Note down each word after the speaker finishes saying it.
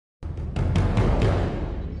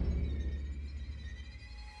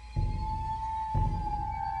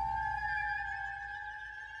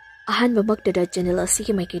ꯑꯍꯥꯟꯕꯃꯛꯇꯗ channel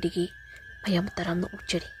ꯑꯁꯤꯒꯤ ꯃꯥꯏꯀꯩꯗꯒꯤ ꯃꯌꯥꯝꯕꯨ ꯇꯔꯥꯝꯅ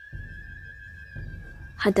ꯑꯣꯛꯆꯔꯤ꯫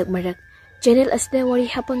 ꯍꯟꯗꯛ ꯃꯔꯛ ꯆꯦꯅꯦꯜ ꯑꯁꯤꯗ ꯋꯥꯔꯤ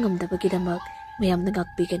ꯍꯥꯞꯄ ꯉꯝꯗꯕꯒꯤꯗꯃꯛ ꯃꯌꯥꯝꯅ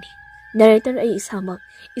ꯉꯥꯛꯄꯤꯒꯅꯤ꯫ ꯅꯔꯦꯇꯔ ꯑꯩ ꯏꯁꯥꯃꯛ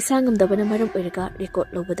ꯏꯁꯥ ꯉꯝꯗꯕꯅ ꯃꯔꯝ ꯑꯣꯏꯔꯒ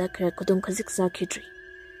ꯔꯦꯀꯣꯔꯗ ꯂꯧꯕꯗ ꯈꯔ ꯈꯨꯗꯣꯡ ꯈꯖꯤꯛ ꯆꯥꯈꯤꯗ꯭ꯔꯤ꯫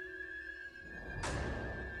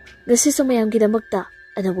 ꯉꯁꯤꯁꯨ ꯃꯌꯥꯝꯒꯤꯗꯃꯛꯇ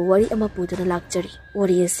ꯑꯅꯧꯕ ꯋꯥꯔꯤ ꯑꯃ ꯄꯨꯗꯨꯅ ꯂꯥꯛꯆꯔꯤ꯫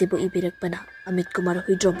 ꯋꯥꯔꯤ ꯑꯁꯤꯕꯨ ꯏꯕꯤꯔꯛꯄꯅ ꯑꯃꯤꯠ ꯀꯨꯃꯥꯔ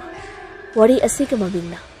ꯍꯨꯏꯗ꯭ꯔꯣꯃ꯫ ꯋꯥꯔꯤ ꯑꯁꯤꯒꯤ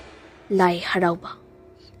ꯃꯃꯤꯡꯅ ꯂꯥꯏ ꯍꯔꯥꯎꯕ꯫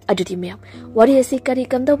 ꯑꯗꯨꯗꯤ ꯃꯌꯥꯝ ꯋꯥꯔꯤ ꯑꯁꯤ ꯀꯔꯤ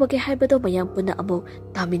ꯀꯝꯗꯧꯕꯒꯦ ꯍꯥꯏꯕꯗꯣ ꯃꯌꯥꯝ ꯄꯨꯟꯅ ꯑꯃꯨꯛ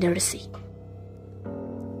ꯇꯥꯃꯤꯟꯅꯔꯁꯤ꯫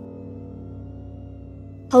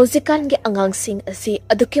 ꯍꯧꯖꯤꯛꯀꯥꯟꯒꯤ ꯑꯉꯥꯡꯁꯤꯡ ꯑꯁꯤ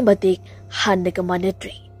ꯑꯗꯨꯛꯀꯤ ꯃꯇꯤꯛ ꯍꯥꯟꯅꯒ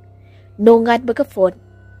ꯃꯥꯟꯅꯗ꯭ꯔꯤ꯫ ꯅꯣꯡꯉꯥꯟꯕꯒ ꯐꯣꯟ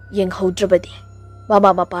ꯌꯦꯡꯍꯧꯗ꯭ꯔꯕꯗꯤ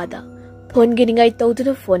ꯃꯃꯥ ꯃꯄꯥꯗ ꯐꯣꯟꯒꯤ ꯅꯤꯡꯉꯥꯏ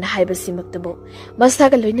ꯇꯧꯗꯨꯅ ꯐꯣꯟ ꯍꯥꯏꯕꯁꯤꯃꯛꯇꯕꯨ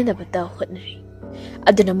ꯃꯁꯥꯒ ꯂꯣꯏꯅꯅꯕꯇ ꯍꯣꯠꯅꯔꯤ꯫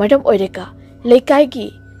 ꯑꯗꯨꯅ ꯃꯔꯝ ꯑꯣꯏꯔꯒ ꯂꯩꯀꯥꯏꯒꯤ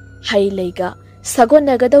ꯍꯩ ꯂꯩꯒ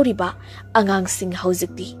ꯁꯥꯒꯣꯟꯅꯒꯗꯧꯔꯤꯕ ꯑꯉꯥꯡꯁꯤꯡ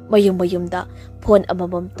ꯍꯧꯖꯤꯛꯇꯤ ꯃꯌꯨꯝ ꯃꯌꯨꯝꯗ ꯐꯣꯟ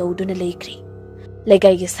ꯑꯃꯃꯝ ꯇꯧꯗꯨꯅ ꯂꯩꯈ꯭ꯔꯤ꯫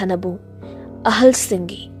 ꯂꯩꯀꯥꯏꯒꯤ ꯁꯥꯟꯅꯕꯨꯡ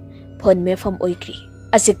ꯑꯍꯜꯁꯤꯡꯒꯤ ꯐꯣꯟ ꯃꯦꯠꯐꯝ ꯑꯣꯏꯈ꯭ꯔꯤ꯫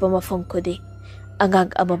 ꯑꯆꯤꯛꯄ ꯃꯐꯝ ꯈꯨꯗꯤꯡ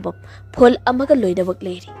ꯑꯉꯥꯡ ꯑꯃꯃꯝ ꯐꯣꯟ ꯑꯃꯒ ꯂꯣꯏꯅꯃꯛ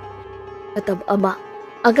ꯂꯩꯔꯤ꯫ ꯃꯇꯝ ꯑꯃ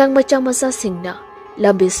ꯑꯉꯥꯡ ꯃꯆꯥ ꯃꯆꯥꯁꯤꯡꯅ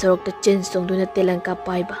ꯂꯝꯕꯤ ꯁꯣꯔꯣꯛꯇ ꯆꯦꯟ ꯆꯣꯡꯗꯨꯅ ꯇꯦꯂꯪꯀꯥ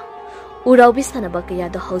ꯄꯥꯏꯕ ꯎꯔꯥꯎꯕꯤ ꯁꯥꯟꯅꯕ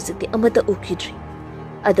ꯀꯌꯥꯗꯣ ꯍꯧꯖꯤꯛꯇꯤ ꯑꯃꯠꯇ ꯎꯈꯤꯗ꯭ꯔꯤ꯫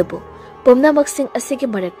 ꯑꯗꯨꯕꯨ ꯄꯨꯝꯅꯃꯛꯁꯤꯡ ꯑꯁꯤꯒꯤ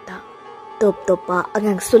ꯃꯔꯛꯇ ꯇꯣꯞ ꯇꯣꯞꯄ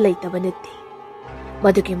ꯑꯉꯥꯡꯁꯨ ꯂꯩꯇꯕ ꯅꯠꯇꯦ꯫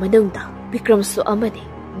 ꯃꯗꯨꯒꯤ ꯃꯅꯨꯡꯗ ꯕꯤꯀ꯭ꯔꯝꯁꯨ ꯑꯃꯅꯤ꯫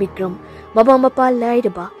 ꯕꯤꯀ꯭ꯔꯝ ꯃꯃꯥ ꯃꯄꯥ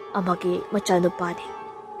ꯂꯥꯏꯔꯕ ꯑꯃꯒꯤ ꯃꯆꯥꯅꯨꯄꯥꯅꯤ꯫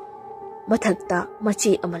 ꯃꯊꯛꯇ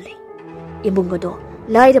ꯃꯆꯦ ꯑꯃ ꯂꯩ꯫ ꯏꯃꯨꯡ ꯑꯗꯣ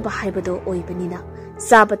ꯂꯥꯏꯔꯕ ꯍꯥꯏꯕꯗꯣ ꯑꯣꯏꯕꯅꯤꯅ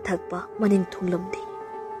ꯆꯥꯕ ꯊꯛꯄ ꯃꯅꯤꯡ ꯊꯨꯡꯂꯝꯗꯦ꯫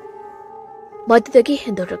 ꯃꯗꯨꯗꯒꯤ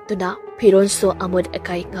ꯍꯦꯟꯗꯣꯔꯛꯇꯨꯅ ꯐꯤꯔꯣꯜꯁꯨ ꯑꯃꯣꯠ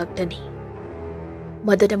ꯑꯀꯥꯏ ꯉꯥꯛꯇꯅꯤ꯫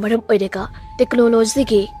 ꯃꯗꯨꯅ ꯃꯔꯝ ꯑꯣꯏꯔꯒ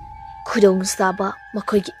ꯇꯦꯛꯅꯣꯂꯣꯖꯤꯒꯤ ꯈꯨꯗꯣꯡꯆꯥꯕ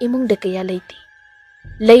ꯃꯈꯣꯏꯒꯤ ꯏꯃꯨꯡꯗ ꯀꯌꯥ ꯂꯩꯇꯦ꯫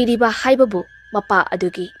 ꯂꯩꯔꯤꯕ ꯍꯥꯏꯕꯕꯨ ꯃꯄꯥ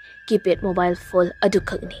ꯑꯗꯨꯒꯤ ꯀꯤꯄꯦꯗ ꯃꯣꯕꯥꯏꯜ ꯐꯣꯟ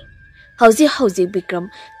ꯑꯗꯨꯈꯛꯅꯤ꯫ ꯍꯧꯖꯤꯛ ꯕꯤꯀ꯭ꯔꯝ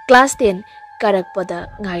ꯀ꯭ꯂꯥꯁ 10 ꯀꯥꯔꯛꯄꯗ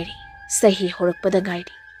ꯉꯥꯏꯔꯤ꯫ ꯆꯍꯤ ꯍꯧꯔꯛꯄꯗ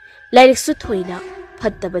ꯉꯥꯏꯔꯤ꯫ ꯂꯥꯏꯔꯤꯛꯁꯨ ꯊꯣꯏꯅ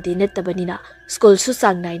ꯐꯠꯇꯕꯗꯤ ꯅꯠꯇꯕꯅꯤ나 ꯁ꯭ꯀꯨꯜꯁꯨ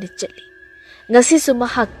ꯆꯥꯡ ꯅꯥꯏꯅ ꯆꯠꯂꯤ꯫ ꯉꯁꯤꯁꯨ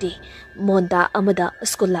ꯃꯍꯥꯛꯇꯤ ꯃꯣꯟꯗꯥ ꯑꯃꯗ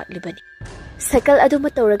ꯁ꯭ꯀꯨꯜ ꯂꯥꯛꯂꯤꯕꯅꯤ꯫ ꯁꯥꯏꯀꯜ ꯑꯗꯨꯃ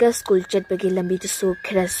ꯇꯧꯔꯒ ꯁ꯭ꯀꯨꯜ ꯆꯠꯄꯒꯤ ꯂꯝꯕꯤꯗꯨꯁꯨ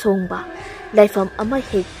ꯈꯔ ꯁꯣꯡꯕ ꯂꯩꯐꯝ ꯑꯃ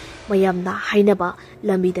ꯍꯦꯛ ꯃꯌꯥꯝꯅ ꯍꯥꯏꯅꯕ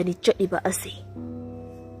ꯂꯝꯕꯤꯗꯅꯤ ꯆꯠꯂꯤꯕ ꯑꯁꯤ꯫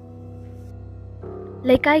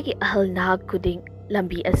 ꯂꯩꯀꯥꯏꯒꯤ ꯑꯍꯜ ꯅꯍꯥ ꯈꯨꯗꯤꯡ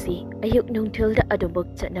ꯂꯝꯕꯤ ꯑꯁꯤ ꯑꯌꯨꯛ ꯅꯨꯡꯊꯤꯜꯗ ꯑꯗꯨꯃꯛ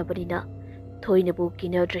ꯆꯠꯅꯕꯅꯤꯅ ꯊꯣꯏꯅꯕꯨ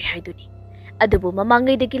ꯀꯤꯅꯗ꯭ꯔꯦ ꯍꯥꯏꯗꯨꯅꯤ꯫ ꯑꯗꯨꯕꯨ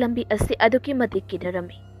ꯃꯃꯥꯡꯉꯩꯗꯒꯤ ꯂꯝꯕꯤ ꯑꯁꯤ ꯑꯗꯨꯛꯀꯤ ꯃꯇꯤꯛ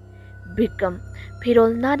ꯀꯤꯅꯔꯝꯃꯤ꯫ ꯕꯤꯀ꯭ꯔꯝ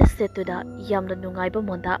ꯐꯤꯔꯣꯜ ꯅꯥꯟꯅ ꯁꯦꯠꯇꯨꯅ ꯌꯥꯝꯅ ꯅꯨꯡꯉꯥꯏꯕ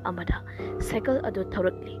ꯃꯣꯟꯗꯥ ꯑꯃꯗ ꯁꯥꯏꯀꯜ ꯑꯗꯨ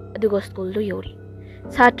ꯊꯧꯔꯛꯂꯤ꯫ ꯑꯗꯨꯒ ꯁ꯭ꯀꯨꯜꯗꯨ ꯌꯧꯔꯤ꯫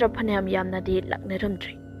 ꯁꯥꯇ꯭ꯔ ꯐꯅꯌꯥꯝ ꯌꯥꯝꯅꯗꯤ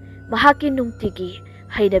ꯂꯥꯛꯅꯔꯝꯗ꯭ꯔꯤ꯫ ꯃꯍꯥꯛꯀꯤ ꯅꯨꯡꯇꯤꯒꯤ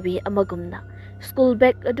ꯍꯩꯅꯕꯤ ꯑꯃꯒꯨꯝꯅ ꯁ꯭ꯀꯨꯜ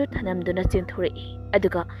ꯕꯦꯒ ꯑꯗꯨ ꯊꯅꯝꯗꯨꯅ ꯆꯦꯟꯊꯣꯔꯛꯏ꯫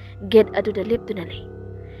 ꯑꯗꯨꯒ ꯒꯦꯠ ꯑꯗꯨꯗ ꯂꯦꯞꯇꯨꯅ ꯂꯩ꯫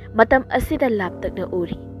 ꯃꯇꯝ ꯑꯁꯤꯗ ꯂꯥꯞꯇꯛꯅ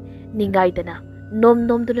ꯎꯔꯤ꯫ ꯅꯤꯡꯉꯥꯏꯗꯅ ꯅꯣꯝ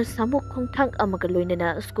ꯅꯣꯝꯗꯨꯅ ꯁꯥꯃꯨꯛ ꯈꯣꯡꯊꯥꯡ ꯑꯃꯒ ꯂꯣꯏꯅꯅ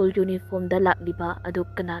ꯁ꯭ꯀꯨꯜ ꯌꯨꯅꯤꯐꯣꯔꯝꯗ ꯂꯥꯛꯂꯤꯕ ꯑꯗꯨ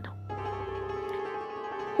ꯀꯅꯥꯅꯣ?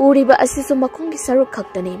 ꯎꯔꯤꯕ ꯑꯁꯤꯁꯨ ꯃꯈꯣꯡꯒꯤ ꯁꯔꯨꯛ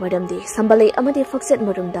ꯈꯛꯇꯅꯤ, ꯃꯔꯝꯗꯤ ꯁꯝꯕꯜꯂꯩ ꯑꯃꯗꯤ ꯐꯛꯆꯦꯠ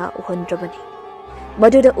ꯃꯔꯨꯝꯗ ꯎꯍꯟꯗ꯭ꯔꯕꯅꯤ꯫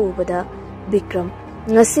 ꯃꯗꯨꯗ ꯎꯕꯗ ꯕꯤꯀ꯭ꯔꯝ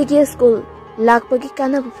ꯉꯁꯤꯒꯤ ꯁ꯭ꯀꯨꯜ ꯂꯥꯛꯄꯒꯤ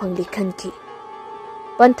ꯀꯥꯟꯅꯕ ꯐꯪꯂꯤ ꯈꯟꯈꯤ꯫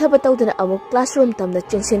 ꯄꯟꯊꯕ ꯇꯧꯗꯨꯅ ꯑꯃꯨꯛ ꯀ꯭ꯂꯥꯁꯔꯨꯝ ꯇꯝꯅ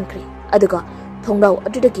ꯆꯦꯟꯁꯤꯟꯈ꯭ꯔꯤ꯫ ꯑꯗꯨꯒ ꯊꯣꯡꯅꯥꯎ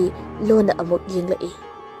ꯑꯗꯨꯗꯒꯤ ꯂꯣꯟꯅ ꯑꯃꯨꯛ ꯌꯦꯡꯂꯛꯏ꯫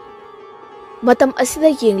 ꯃꯇꯝ ꯑꯁꯤꯗ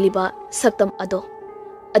ꯌꯦꯡꯂꯤꯕ ꯁꯛꯇꯝ ꯑꯗꯣ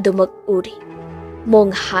ꯑꯗꯨꯃꯛ ꯎꯔꯤ꯫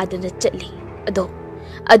 ꯃꯣꯡ ꯍꯥꯗꯅ ꯆꯠꯂꯤ꯫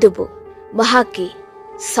 ꯑꯗꯨꯕꯨ ꯃꯍꯥꯛꯀꯤ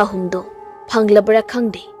ꯁꯥꯍꯨꯝꯗꯣ ꯐꯪꯂꯕ꯭ꯔꯥ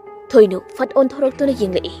ꯈꯪꯗꯦ꯫ ꯊꯣꯏꯅ ꯐꯠ ꯑꯣꯟꯊꯣꯔꯛꯇꯨꯅ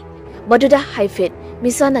ꯌꯦꯡꯂꯛꯏ꯫ ꯃꯗꯨꯗ ꯍꯥꯏꯐꯦꯠ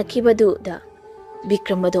ꯃꯤꯆꯥꯟꯅꯈꯤꯕꯗꯨꯗ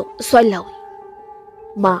ꯕꯤꯀ꯭ꯔꯝ ꯑꯗꯣ ꯁ꯭ꯋꯥꯏ ꯂꯥꯎꯏ꯫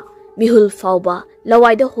 ꯃꯥ ꯃꯤꯍꯨꯜ ꯐꯥꯎꯕ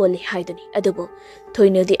ꯂꯋꯥꯏꯗ ꯍꯣꯜꯂꯤ ꯍꯥꯏꯗꯨꯅꯤ꯫ ꯑꯗꯨꯕꯨ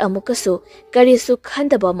ꯊꯣꯏꯅꯗꯤ ꯑꯃꯨꯛꯀꯁꯨ ꯀꯔꯤꯁꯨ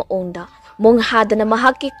ꯈꯟꯗꯕ ꯃꯑꯣꯡꯗ ꯃꯣꯡ ꯍꯥꯗꯅ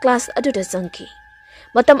ꯃꯍꯥꯛꯀꯤ ꯀ꯭ꯂꯥꯁ ꯑꯗꯨꯗ ꯆꯪꯈꯤ꯫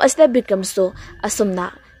 ꯃꯇꯝ ꯑꯁꯤꯗ ꯕꯤꯀ꯭ꯔꯝꯁꯨ ꯑꯁꯨꯝꯅ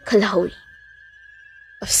ꯈꯜꯍꯧꯏ꯫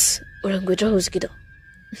 ꯑꯁ, ꯎꯔꯝꯒꯗ꯭ꯔꯥ ꯍꯧꯖꯤꯛꯀꯤꯗꯣ?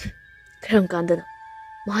 ꯀꯔꯝ ꯀꯥꯟꯗꯅꯣ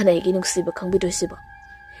ꯃꯥꯅ ꯑꯩꯒꯤ ꯅꯨꯡꯁꯤꯕ ꯈꯪꯕꯤꯗꯣꯏꯁꯤꯕꯣ?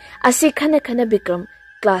 ꯑꯁꯤ ꯈꯟꯅ ꯈꯟꯅ ꯕꯤꯀ꯭ꯔꯝ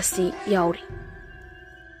ꯀ꯭ꯂꯥꯁꯁꯤ ꯌꯥꯎꯔꯤ꯫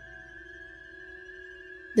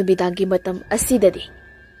 ꯅꯨꯃꯤꯗꯥꯡꯒꯤ ꯃꯇꯝ ꯑꯁꯤꯗꯗꯤ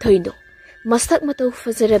ꯊꯣꯏꯅꯣ ꯃꯁꯛ ꯃꯇꯧ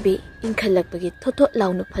ꯐꯖꯔꯕꯤ ꯏꯟꯈꯠꯂꯛꯄꯒꯤ ꯊꯣꯠ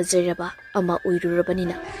ꯂꯥꯎꯅ ꯐꯖꯔꯕ ꯑꯃ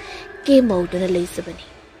ꯑꯣꯏꯔꯨꯔꯕꯅꯤꯅ ꯀꯦ ꯃꯧꯗꯨꯅ ꯂꯩꯖꯕꯅꯤ꯫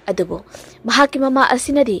 ꯑꯗꯨꯕꯨ ꯃꯍꯥꯛꯀꯤ ꯃꯃꯥ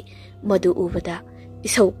ꯑꯁꯤꯅꯗꯤ ꯃꯗꯨ ꯎꯕꯗ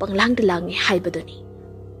ꯏꯁꯧ ꯄꯪꯂꯥꯡꯗ ꯂꯥꯡꯏ ꯍꯥꯏꯕꯗꯨꯅꯤ꯫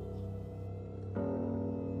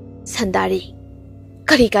 ꯁꯟꯗꯥꯔꯤ,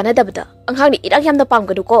 ꯀꯔꯤ ꯀꯥꯟꯅꯗꯕꯗ ꯑꯉꯥꯡꯅ ꯏꯔꯥꯡ ꯌꯥꯝꯅ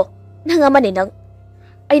ꯄꯥꯝꯒꯅꯨꯀꯣ꯫ ꯅꯪ ꯑꯃꯅꯦ ꯅꯪ꯫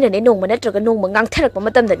 ꯑꯩꯅꯅꯦ ꯅꯣꯡꯃ ꯅꯠꯇ꯭ꯔꯒ ꯅꯣꯡꯃ ꯉꯥꯡꯊꯔꯛꯄ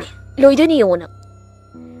ꯃꯇꯝꯗꯅꯦ ꯂꯣꯏꯗꯣꯏꯅꯤ ꯌꯦꯡꯉꯣ ꯅꯪ꯫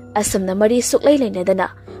 ꯑꯁꯨꯝꯅ ꯃꯔꯤ ꯁꯨꯛꯂꯩ ꯂꯩꯅꯗꯅ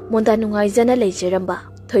ꯃꯣꯟꯗꯥ ꯅꯨꯡꯉꯥꯏꯖꯅ ꯂꯩꯖꯔꯝꯕ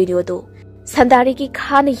ꯊꯣꯏꯅꯣꯗꯨ ꯁꯟꯗꯥꯔꯤꯒꯤ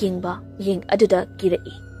ꯈꯥꯅ ꯌꯦꯡꯕ ꯌꯦꯡ ꯑꯗꯨꯗ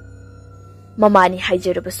ꯀꯤꯔꯛꯏ꯫ ꯃꯃꯥꯅꯤ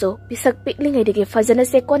ꯍꯥꯏꯖꯔꯕꯁꯨ ꯄꯤꯁꯛ ꯄꯤꯛꯂꯤꯉꯩꯗꯒꯤ ꯐꯖꯅ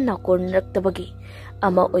ꯆꯦꯀꯣꯟ ꯅꯥꯀꯣꯟꯔꯛꯇꯕꯒꯤ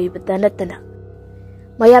ꯑꯃ ꯑꯣꯏꯕꯇ ꯅꯠꯇꯅ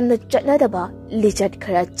ꯃꯌꯥꯝꯅ ꯆꯠꯅꯗꯕ ꯂꯤꯆꯠ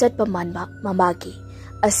ꯈꯔ ꯆꯠꯄ ꯃꯥꯟꯕ ꯃꯃꯥꯒꯤ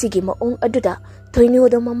ꯑꯁꯤꯒꯤ ꯃꯑꯣꯡ ꯑꯗꯨꯗ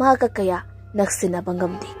ꯊꯣꯏꯅꯣꯗꯣ ꯃꯃꯥꯒ ꯀꯌꯥ ꯅꯛꯁꯤꯟꯅꯕ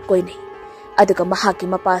ꯉꯝꯗꯦ, ꯀꯣꯏꯅꯩ꯫ ꯑꯗꯨꯒ ꯃꯍꯥꯛꯀꯤ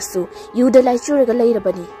ꯃꯄꯥꯁꯨ ꯌꯨꯗ ꯂꯥꯏꯆꯨꯔꯒ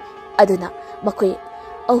ꯂꯩꯔꯕꯅꯤ꯫ ꯑꯗꯨꯅ ꯃꯈꯣꯏ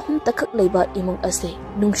ahum takak leiba imung ase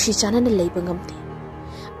nungsi chanana leiba ngamte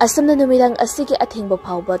asamna numidang asige athengba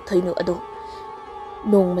phawba thoinu ado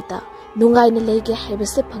nongmata nungai na lege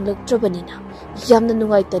haibase phanglaktrabanina yamna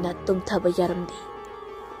nungai tana tumthaba yaramdi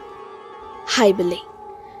haibale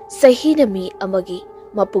sahina mi amagi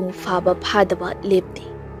mapung phaba phadaba lepti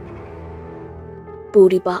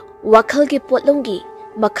puriba wakhalge potlongi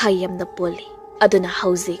makhai yamna poli aduna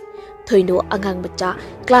hauji thoino angang macha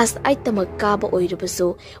class 8 tamak kaba oirabasu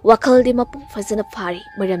wakhaldi mapung fazana phari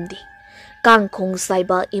maramdi kangkhong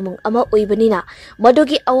saiba imung ama oibanina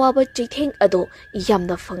madogi awaba chitheng ado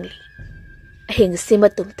yamna fangli aheng sima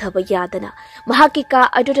tumthaba yadana mahaki ka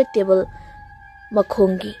aduda table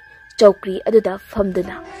makhongi chokri aduda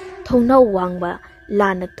famduna thongna wangba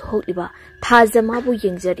lana thokliba thajamabu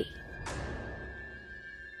yengjari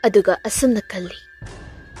aduga asumna kalli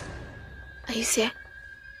aise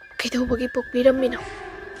kidobagi pokpiramino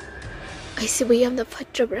aise bayamna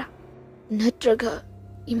fatrabra natraga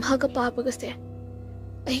imhaga papaga se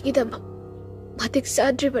aigidama matik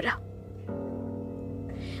sadribara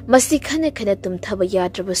masi khane khane tumthaba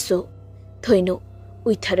yadrabasu thoino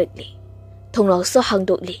uitharakli thonglaw so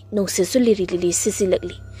hangdokli nongse su liri lili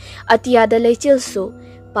sisilakli atiyada leichel su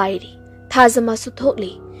pairi thajama su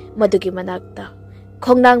thokli madugi manakta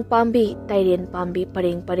khongnang pambi tairen pambi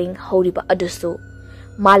pareng pareng horiba adusu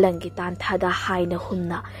malangi tanthada haina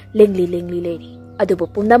humna lengli lengli leri adubu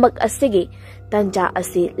pumnamak asigi tanja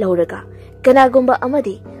asi lauraga kanagumba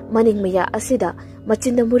amadi maning maya asida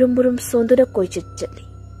machinda murum murum sonduna koichit chatli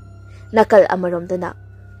nakal amaromdana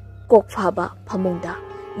kokphaba phamungda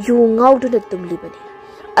yu ngauduna tumlibani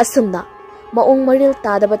asumna maung maril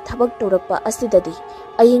tadaba thabak torakpa asidadi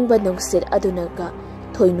ayingba nungsir adunaga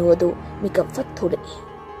thoinu adu mikap fat thorai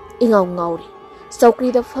ingaw ngauri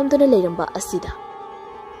saukrida famduna leiramba asida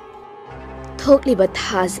thokliba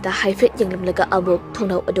thajda haifet yenglamlaga abok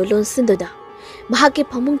thongnaw adu lonsinduna mahaki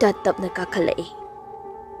phamungda tapna kakhalai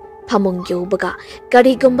phamung yobaga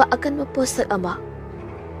karigumba akanma posak ama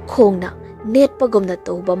khongna net pagomna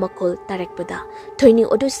toba makol tarekpada thoini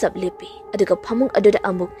odu sablepi aduga phamung aduda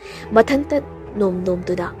amuk mathanta nom nom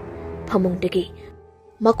tuda phamung degi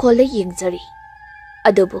makhole yengjari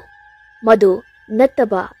adubu madu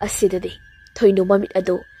nattaba asidadi thoinu mamit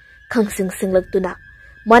adu khangsing singlaktuna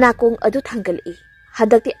manakong adu thangali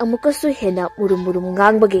hadakti amukasu hena murum murum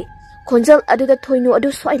ngangbagi khonjal aduda thoinu adu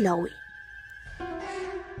swai lawi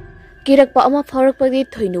kirakpa ama pharakpagi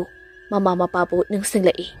thoinu mama mapabu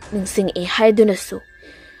ningsing e haidunasu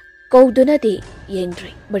kaudunadi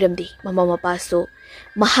yengdri maramdi mama mapasu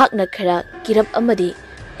mahakna khara kirap amadi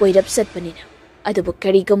koirap satpanina adubu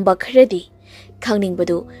karigumba kharadi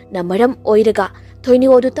khangningbadu na maram oiraga thoini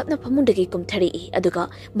odu tapna phamundagi kumthari aduga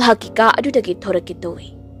bahaki ka adudagi thoraki towi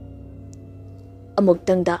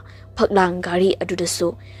amuktangda phaklang gari adudasu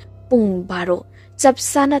pung baro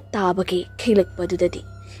chapsana tabagi khilakpadudadi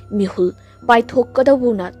mihul paithok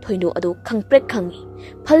kadawuna thoino adu khangprek khangi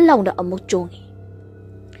phallauna amuk chongi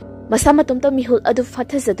masama tumta mihul adu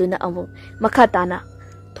fathazaduna amuk makhatana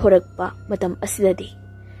thorakpa matam asidadi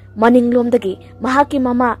maninglomdagi mahaki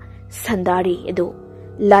mama sandari edu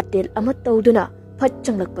latel ama tawduna phat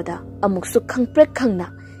changlakpada amuk su khangprek khangna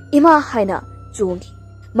ima haina chongi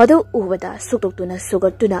madu ubada suktokuna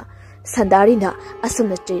sugatuna sandari na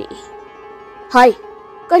asumna chei hai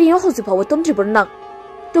kariyo hozu phaw tumdri burnak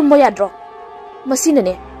tumba yadro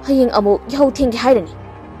masinane hayeng amu yahau thenggi hairani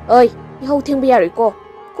oi yahau thengba yaroi ko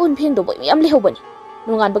kon phengdo bo yam lehobani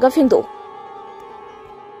nungan baga phengdo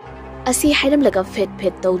asi hairam laga fet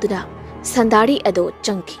fet tawduna sandari ado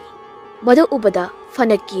changki madu ubada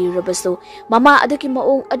fanaki rabasu mama adaki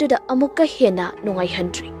maong aduda amukka hena nungai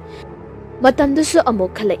handri matamdusu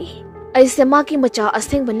amuk khalai aise maki macha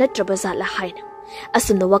asengba natraba zala haina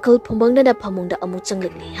asumna wakal phumbangnana phamungda amu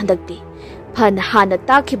changlakli handakti phan hana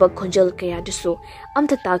takhiba khonjal kaya dusu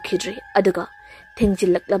amta takhidri aduga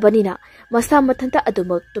thengjillaklabanina masa mathanta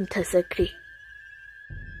adumak tumthasakri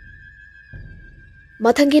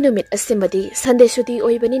mathangi numit asimadi sunday suti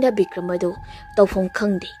oibanina bikramadu tawphong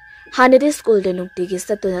khangdi hanade school de nungtigi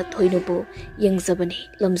satuna thoinubu yengjabani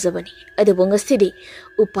lamjabani adubu ngasidi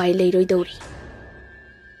upai leiroi dori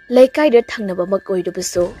laikai da thangnaba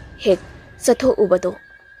makoidubuso hek satho ubado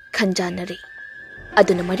khanjanari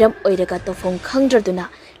aduna maram oiraga tawphong khangdraduna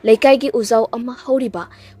laikai gi uzau ama hauriba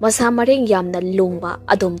masa mareng yamna lungba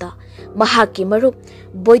adomda mahaki marup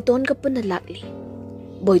boiton ka punna lakli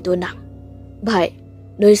boitona bhai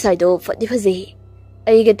noi saido fadi phaji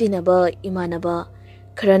aiga tinaba imanaba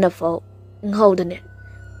kharana fau nghaudane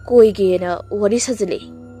koige na wari sajali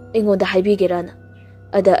engonda haibigerana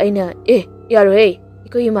ada aina yaro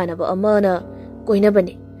ikoi imanaba amana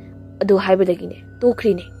koinabani adu haibadagine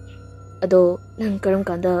tokhrine ado nang karam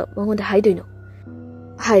kanda mangonda haidoino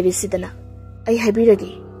haibisidana ai haibirage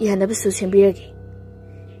ihanabasu sembirage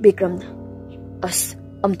Bikramna as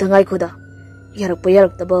amtangai khoda yarak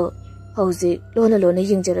payarak taba hauji lona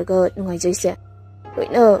yingjaraga nungai jaise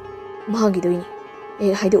loina mahangi doini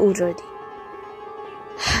e haide udradi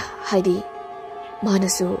haidi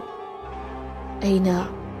manasu aina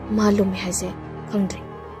malum haise khangdre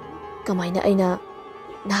kamaina aina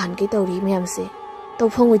nahan ke tawri mayamse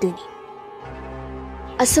tawphang oidoini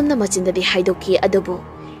asumna machinda di haidoki adobo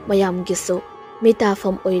mayam giso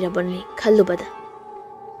metafam oirabani khallubada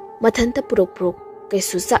mathanta purok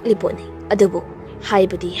kaisu sakli boni adobo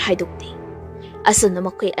haibadi haidokti asumna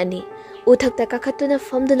makai ani uthakta kakhatuna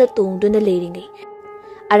famduna tongduna leiringai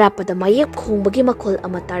arapada mayek khongbagi makhol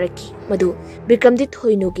ama taraki madu bikramdi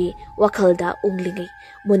thoinugi wakhalda unglingai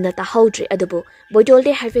munna ta haudri adobo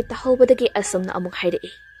boidolde haife ta haubadagi asumna amuk haire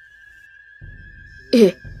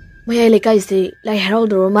mayai lekai se lai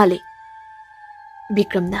haraldro mali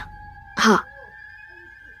Bikramna ha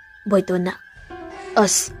boitona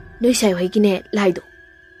as noi sai hoi gine laido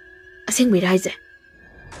asing mi raise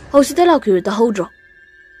housida laukir ta hodro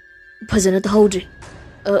phajana ta hodri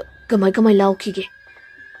kamai laukige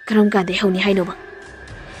karam ka de honi haino ba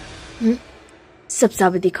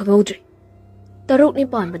sabsabadi khangodri tarok ni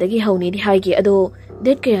pan badagi honi di haige ado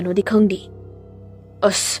date kaya no di khangdi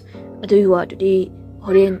as ado yuwa di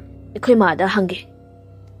horen ekhoi ma da hange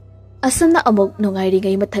asana amok nongai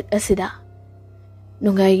ringai mathak asida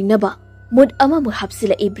nongai naba mud ama mu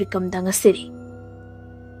hapsila ibrikam danga siri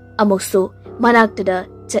amok so manakta da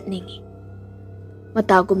chatningi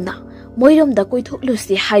matagumna moirom da koithok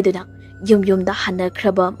lusi haiduna yum da hana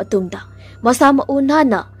khraba matungda masama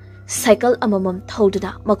unana cycle amamam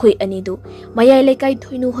thoduna makoi anidu mayai lekai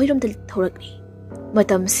thoinu hoirom da thorakni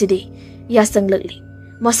matam sidi yasang lakli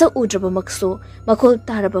masa udraba makso makol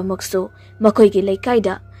taraba makso makoi gi lekai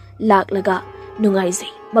da laklaga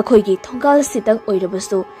nungaizai makoi gi thongal sitang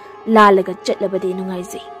oirabaso lalaga chatlabade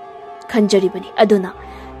nungaizai khanjaribani aduna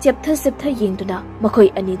cheptha yengduna makoi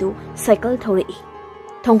anidu cycle thorei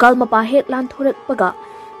thongal mapa hek lan thorakpaga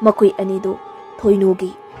makoi anidu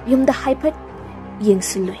thoinugi yumda haiphat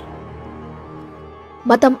yengsiloi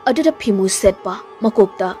matam aduda phimu setpa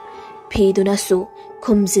makokta phiduna su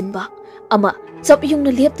khumjinba ama chap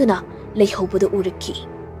yungna leptuna leihobada urakhi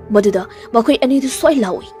maduda makoi anidu soi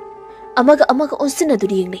lawi amaga onsina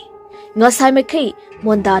duri yengle ngasai mekhei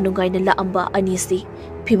monda nungaina la amba anisi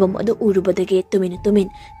phibam adu urubadage tumin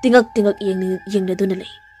tingak yengna duna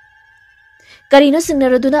lei karino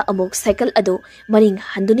singnaraduna amok cycle ado maring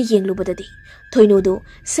handuni yenglubadadi thoinodo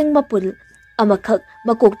singmapul amakhak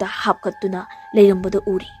makokta hapkatuna leirambado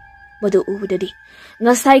uri madu ubudadi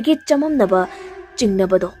ngasai gi chamamnaba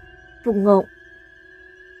chingnabado pungau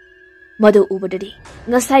madu ubadadi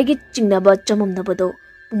ngasai gi chingnaba chamamnabado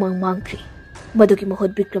pumang mangkri madugi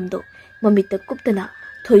mohod Bikramdo mamita kuptana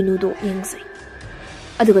thoinudo yengsai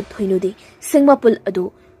aduga thoinudi singmapul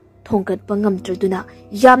adu thongkat pangamtraduna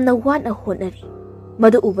yamna wana honari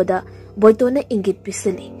madu ubada boitona ingit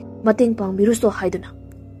pisali mating pangbiruso haiduna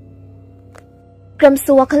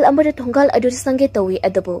kramso wakal amada thongal adu sange tawi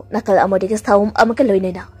adabo nakal amade ga sawum amaka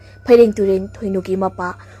loinena phaireng turen thoinugi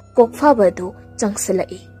mapa kokfaba du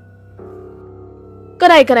changsalai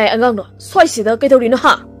kanai angang no soisida kaidorino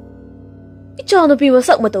ha ichano pi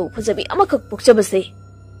masak mato phajabi amakak pokchabase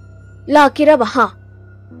lakira ba ha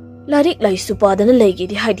larik lai supadana legi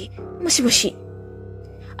di haidi masi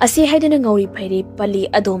asi haidana ngauri phaire pali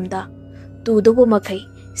adomda tudobo makai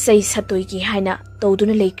sei satoi gi haina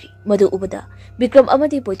toduna leikri madu ubada Bikram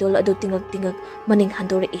amadi boitol adu tingak maning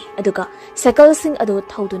handore aduga cycle sing adu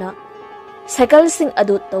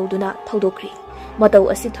toduna thodokri matau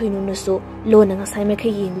asi thoinunu so lona nga sai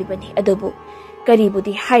mekhai yenglibani adobo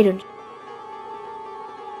karibudi haironi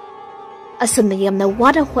asumna yamna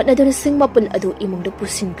wada hotnaduna singmapul adu imungda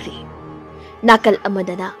pusinkri nakal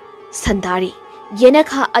amadana sandari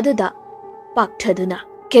yenakha aduda pakthaduna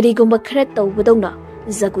kerigumba khara tawbadawna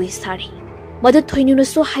zagoi sari madu thoinunu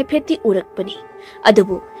so haipeti urakpani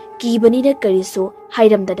adubu kibani na kariso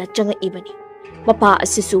hairamdada changa ibani mapa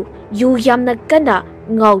asisu yu yamna kana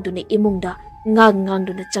ngawduna imungda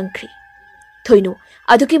ngangduna changkri thoinu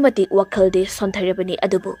aduki mati wakhalde sonthairabani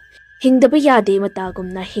adubu hingdaba yade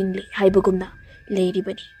matagumna hingli haibagumna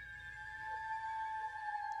leiribani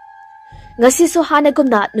ngasi so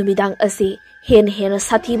hanagumna numidang asi hen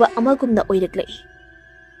sathiba amagumna oiraklai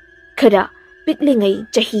khara piklingai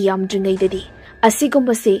chahi yamdringai dadi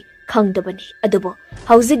asigumbase khangdabani adubo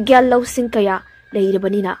hauzik gyal lawsing kaya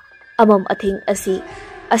leirabanina amam athing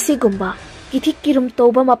asigumba kithik kirum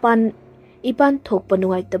toba mapan ipan thokpa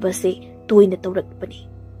nuai tabase toina tawrakpani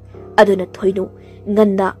aduna thoinu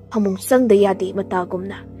nganna phamung sangda yade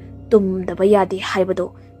matagumna tumdaba yade haibado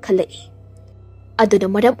khalai aduna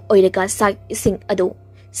maram oiraga sak ising adu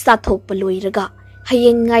sathokpa loiraga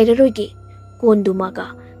hayeng ngairaroigi kondumaga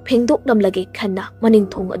phengdok namlage khanna maning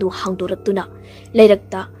thong adu hangdoraktuna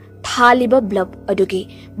leirakta thaliba blab adugi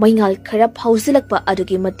maingal khara phausilakpa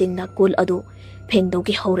adugi matingna kol adu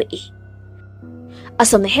phengdogi haurai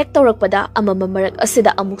asomna hek tawrakpada amama marak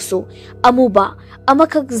asida amuksu amuba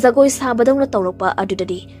amakhak jagoi sabadawna tawrakpa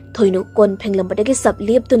adudadi thoinu kon phenglambadagi sab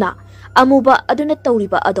leptuna amuba aduna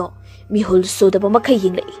tawriba ado mihul sodaba makhai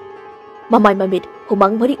yinglai mamai mamit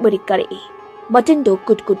humang marik marik karai matindo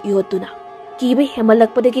kut kut yotuna kibe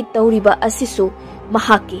hemalakpadagi tawriba asisu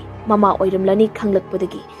mahaki mama oiramlani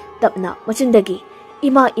khanglakpadagi tapna machindagi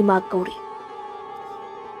ima ima kauri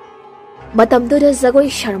matamduda jagoi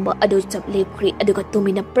sharma adu chap lepkhri aduga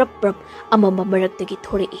tumina prap prap amama maraktagi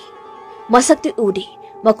thorei masakti udi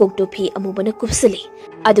makokto phi amubana kupsali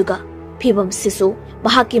aduga phibam sisu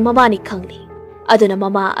mahaki mamani khangli aduna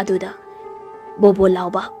mama aduda bobo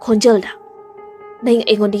lauba khonjalda nai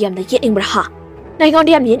engondi yamna yeningbra ha nai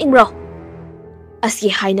engondi yam yeningbro asi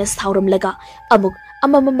haina sauram laga amuk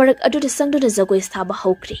amama marak aduda sangduna jagoi sthaba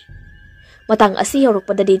hokri matang asi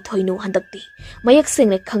yorokpadadi thoinu handakti mayak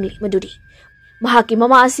single khangli madudi mahaki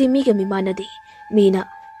mama asi miga mimanadi mina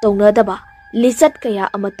tongnadaba lichat kaya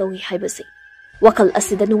ama towi haibasi wakal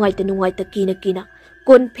asida nungaita kina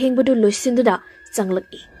kon phengbadu loisinduna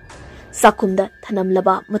changlaki sakhumda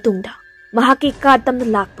thanamlaba matungda mahaki ka tamna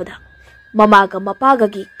lakpada mamaga mapaga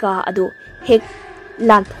gi ka adu hek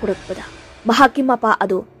lan thorakpada mahaki mapa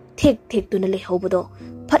adu thek thek tuna lehobado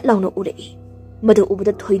phatlawna urei madu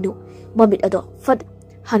ubada thoinu mamit ado fat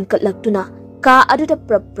hankat laktuna ka aduda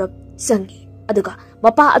prap prap sangi aduga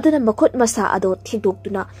mapa aduna makhut masa ado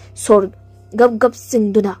thikdoktuna sor gab gab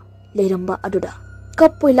singduna leiramba aduda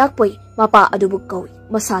kappoi lakpoi mapa adubu kawi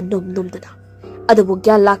masa nom nom dana adubu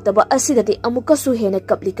gya laktaba asidati amuka su hena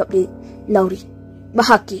kapli lauri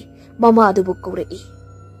mahaki mama adubu kaurei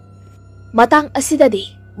matang asidadi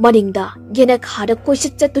maningda gena khada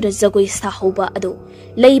koisit chatuna jagoi sahoba adu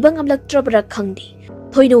leibang amlaktrabra khangdi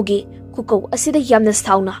thoinugi kukau asida yamna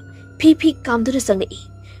sauna phi kamduna sangai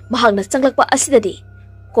mahakna changlakpa asidadi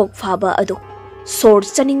kok phaba adu sor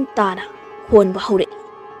chaning tana honba hore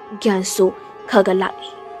gyansu khaga lai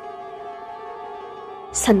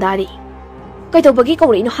sandari kaitobagi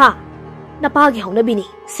kaurei no ha napagi hauna bini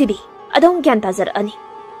sidi adong gyan tajar ani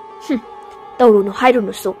tawrunu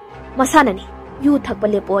hairunu so masanani yu thakpa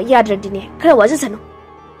lepo yadradine khara wajasanu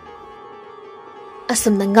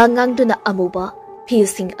asumna ngangang duna amuba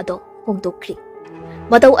phising ado hongtokri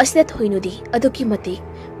matau asida thoinudi aduki mati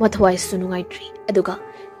mathwai sunungaitri aduga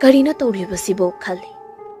karina tawribasibo khali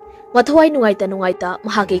mathwai nungaita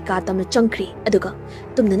mahage katamna changkri aduga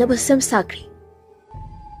tumnana basam sakri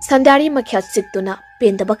sandari makhya chiktuna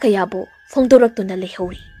pendaba kayabo phongdoraktuna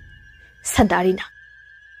lehori sandarina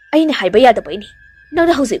aina haiba yadabaini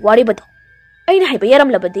nangna hausi wari bado aina haiba yaram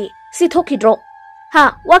labadi si thokidro ha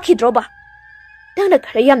wakhidro ba nangna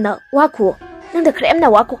khare yamna wakhu nangda khare amna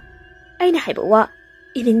wakho aina haiba wa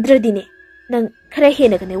inindradine nang khare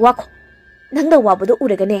hena gane wakho nangda wabado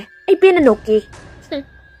uragane ai pena nokke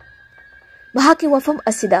mahaki wafam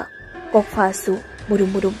asida kokfasu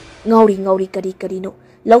murum ngauri kari no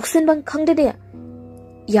lauksen bang khangde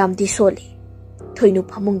yamdi soli thoinu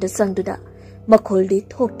phamungda sangduda makoldi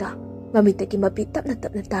thokta mamitaki mapi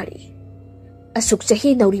tapna tari asuk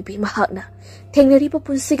chahi nauri bi mahakna thengnari pa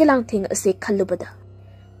punsiga lang theng ase khallubada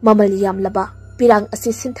mamal yam laba pirang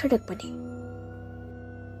ase sinthardakpani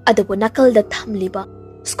adabu nakalda thamliba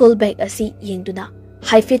school bag asi yengduna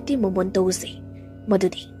haifeti momon tawse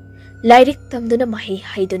madudi lairik tamduna mahi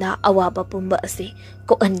haiduna awaba pumba ase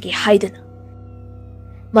ko ange haiduna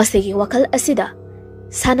masegi wakal asida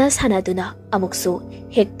sana duna amukso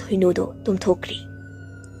hek thoinodo tumthokri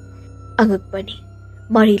angakpani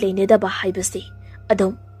mari leinedaba haibase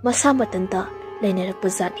adom masa matanta leinerakpa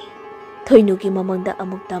jani thoinugi mamangda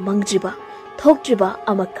amukta mangjiba thokjiba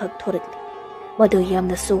amakhak thorakli madu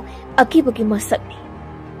yamna so akibagi masakni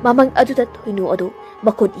mamang aduda thoinu adu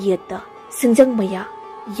makot yetta singjang maya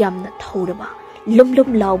yamna thoraba lumlum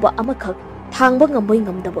lawba amakhak thangba ngamoi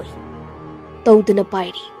ngamdaboi tawduna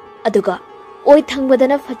pairi aduga oi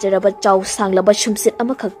thangbadana fajaraba chaw sanglaba shumsit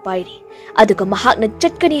amakhak pairi aduga mahakna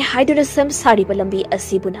chatkani haiduna sam sari balambi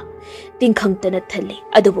asibuna tingkhangtana thalle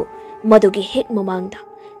adubu madugi hek mamangda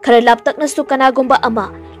khara laptakna su kanagumba ama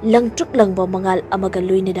langtruk langba mangal amaga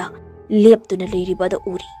loinada leptuna leiribada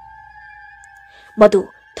uri madu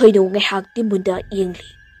thoinu ngehak timbunda yengli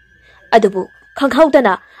adubu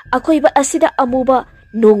khanghaudana akoiba asida amuba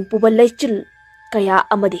nong puba leichil kaya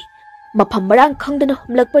amadi mafam marang khangdana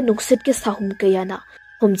humlakpa nungsit ke sahum kaya na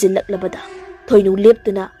humjillaklabada thoinu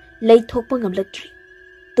leptuna leithokpa ngamlaktri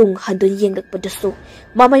tung handun yenglakpadasu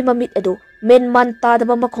mamay mamit ado men man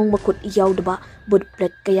tadaba makhong makut yaudaba bud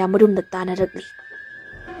plat kaya marumna tanaragli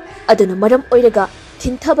aduna maram oiraga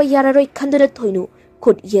thintaba yararoi khanduna thoinu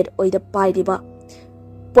khut yet oida pairiba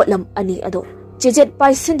potlam ani ado jejet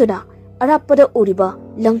pai sinduna arapada uriba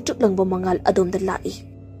langtuk langba mangal adomda lai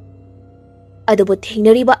adobo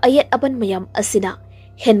thingnariba ayet aban mayam asina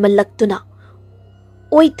henmallaktuna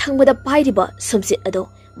oi thangmada pairiba somsit ado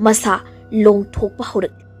masa long thokpa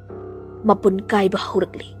horak mapun kaiba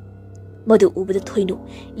horakli madu ubada thoinu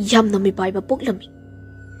yamna mi paiba poklami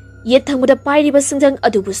ye thangmada pairiba singjang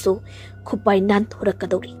adubusu khupai nan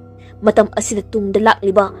thorakadori matam asida tungda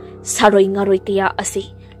lakliba saroi ngaroi kaya asi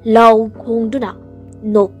law khongduna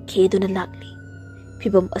nok kheduna lakli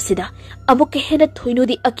phibam asida amuk hena thoinu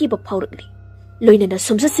di akiba phaurakli loinana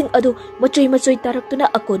somsasing adu machoi taraktuna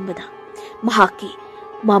akonmada mahaki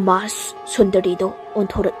mama sundari do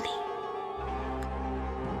onthorakli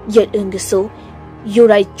yet ungaso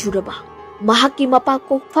yurai juraba mahaki mapa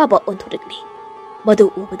ko faba onthorakli madu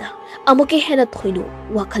ubada amuk hena thoinu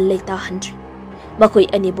wakhal leita handri makoi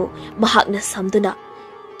anibo mahakna samduna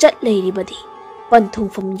chat leiribadi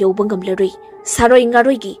panthungfam yobangam laroi saroi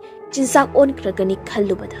ngaroi gi jinsak on kragani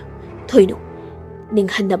khallubada thoinu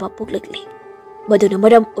ninghanaba poklakli maduna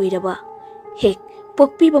maram oiraba hek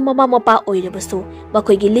pokpiba mama mapa oirabaso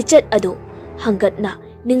makoi gi lichat ado hangatna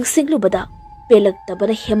ningsinglubada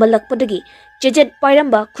pelaktabana hemalakpadagi jejet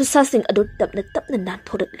pairamba khusasing ado tapna nan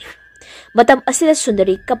thorakli matam asida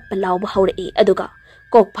sundari kappalawba haurai aduga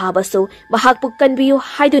kok phabaso mahakpu kanbiyo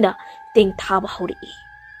haiduna ting thaba haurai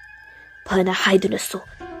phana haiduna so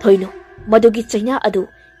thoinu madugi chaina adu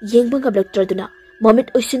yengba ngablaktraduna momit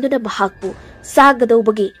oisinduna mahakpu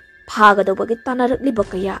sagadawbagi phagadawbagi tanarakli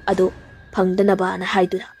bakaya adu phangdanaba na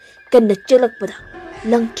haiduna kanna chelakpada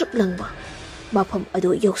langtruk langba mafam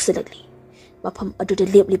adu yoksalakli mafam adu de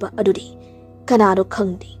lepliba adudi kanano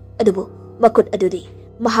khangdi adubu makut adudi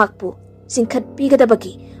mahakpu singkhat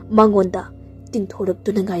pigadabagi mangonda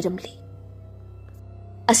tingthoraktuna ngairamli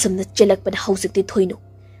asamna chelakpada hausakti thoinu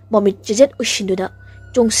momit jejet ushinduna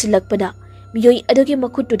chongsilakpada miyoi adogi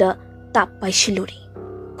makutuda tap paishiluri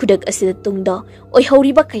kudak asida tungda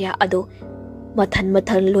oihoriba kaya ado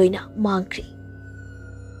mathan loina mangkri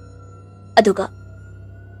aduga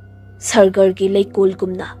sargargi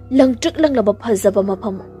leikolgumna langtruk langlaba phajaba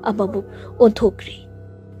mafam amabu onthokri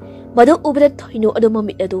madu ubada thoinu ado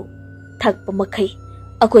mamit ado thakpa makhai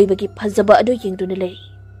akoibagi phajaba ado yengduna lei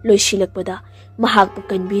loisilakpada mahakpu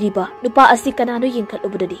kanbiriba nupa asi kanano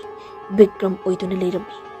yengkhalubadadi bikram oiduna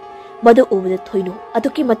leirami madu ubada thoinu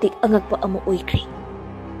aduki matik angakpa ama oikri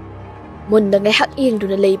munda ngai hak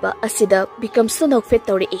yengduna leiba asida bikram sunok fet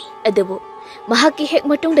tori adabu mahaki hek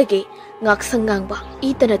matungdagi ngak sangangba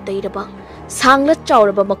itana tairaba sangla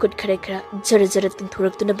chawraba makut khare jara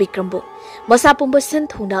tingthuraktuna bikrambo masa pumba sen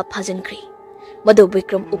thuna phajankri madu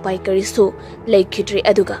bikram upai karisu leikhidri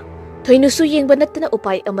aduga thoinusu yengba natna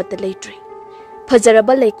upai amata leitri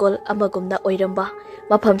fajaraba leikol amagumna oiramba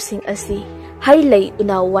mafamsing asi hailei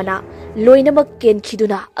unawana loinamak ken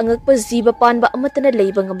khiduna angakpa jiba panba amatana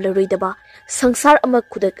leiba ngamlaroidaba sangsar ama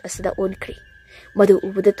khudak asida onkri madu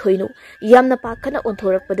ubada thoinu yamna pakhana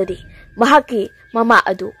onthorakpadadi mahaki mama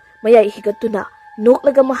adu mayai higatuna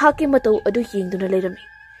noklaga mahaki matau adu yengduna leirami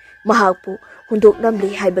mahakpu hundok namli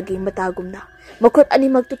haibagi matagumna makot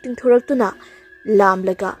animaktu tingthoraktuna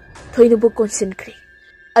lamlaga thoinubu konsinkri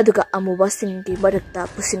aduga amuba singgi marakta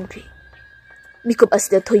pusinkri mikop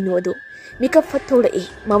asida thoinu adu mikap fathorai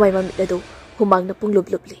mamai mamit adu humangna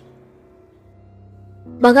punglubli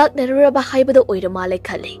mangak naruraba haibada oirama lai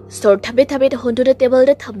khale stor thabe da honduna table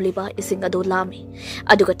da thamliba ising adu lami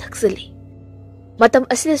aduga thaksili matam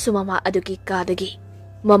asida sumama adugi kadagi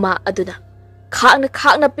mama aduna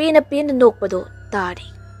khakna pena nokpado tari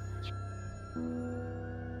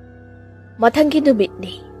mathangi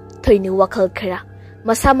numitni thoinu wakhal khara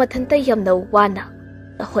masa mathanta yamna wana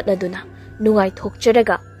hotnaduna nungai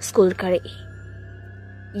thokcharaga school kari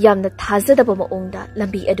yamna thajadaba maongda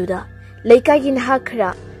lambi aduda leikai naha khara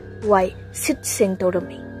wai sit seng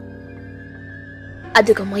torami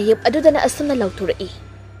aduga mayep adudana asana lauturai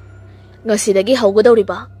ngasidagi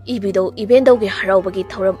haugadawriba ibido ibendawgi haraubagi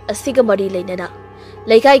thoram asiga mari leinana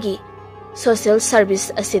leikai social service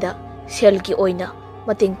asida selgi oina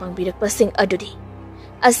mating pangbirakpasing adudi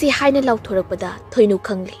asi haina lauthorakpada thoinu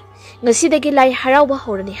khangli ngasidagi lai harauba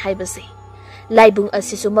horani haibase laibung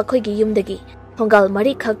asisu makhoigi yumdagi thongal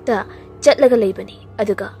mari khakta chatlaga leibani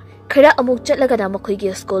aduga khara amuk chatlaga na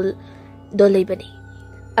makhoigi school do leibani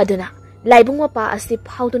aduna laibung mapa asi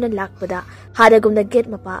phauduna lakpada hadagumna gate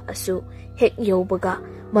mapa asu hek yobaga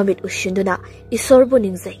mamit ushinduna isorbu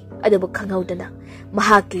ningzai adubu khangaudana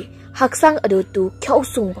mahaki haksang adu tu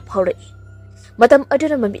kyausung phaurai matam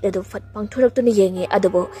aduna mamit adu fat pangthoraktuna yenge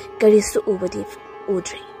adubu karisu ubadi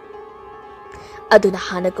udri aduna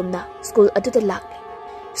hanagumna school aduda lakli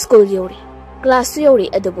school yori class yori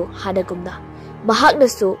adubu hanagumna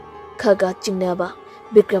mahaknasu khaga chingnaba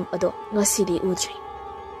Bikram ado ngasidi udri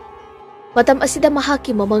matam asida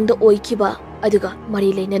mahaki mamangda oikiba aduga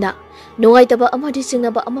mari leinana nungaitaba amadi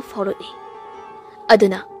chingnaba ama phoroi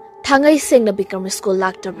aduna thangai sengna Bikram school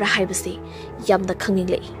laktabra haibasi yamna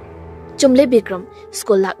khanginglei chumle Bikram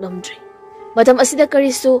school laknamdri matam asida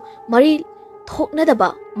karisu mari thoknadaba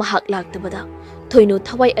mahak laktabada thoinu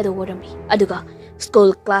thawai ado warami aduga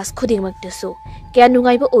school class khudingmaktasu kya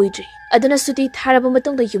nungaiba oidri aduna suti tharaba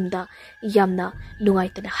matungda yumda yamna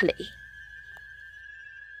nungaitana halai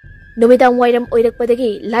numidang wairam oirakpadagi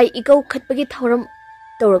lai igau khatpagi thoram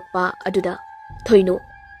tawrakpa aduda thoinu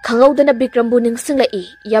khangaudana Bikrambu ningsinglai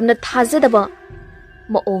yamna thajadaba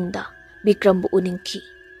maongda Bikrambu uningki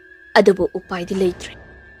adubu upaidi leitri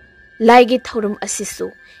laigi thoram asisu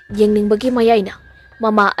yengngingbagi mayaina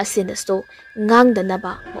mama asinaso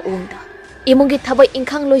ngangdanaba maongda imungi thabai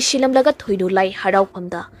ingkhang loisilamlaga thoinu lai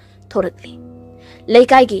haraupamda thorakli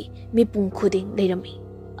leikaigi mipung khuding leirami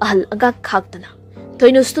ahal anga khaktana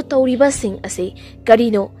thoinustu tawriba sing ase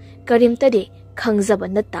karino karimtade khangjaba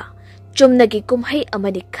natta chumnagi kumhai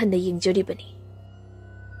amani khanna yingjoribani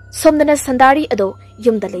somdana sandari ado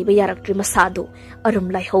yumda leiba yaraktri masadu arum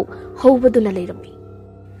laiho hobaduna leirami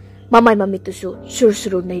mamai mamitusu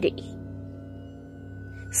sursuru neirei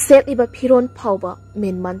setliba phiron phauba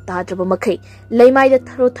menman tadraba makai leimaida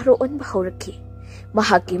tharo tharo onba haurakhi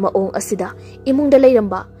mahaki maong asida imungda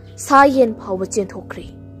leiramba sa yen phauba chenthokri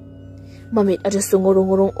mamit adusu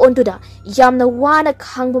ngorong onduda yamna wana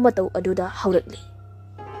khangba matau aduda haurakli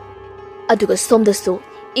aduga somdasu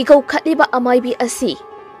igau khatliba amaibi asi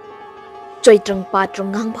choitrang patrang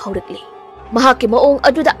ngang haurakli mahaki maong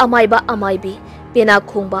aduda amaibi pena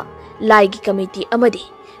khongba laigi committee amadi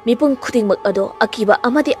mipung khudingmak ado akiba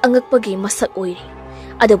amadi angakpagi masak oiri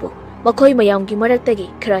adabu makhoi mayamgi maraktagi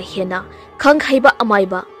khara hena khanghaiba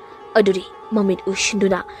amaiba aduri mamit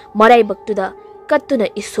ushinduna marai baktuda kattuna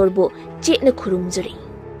isorbu chitna khurumjari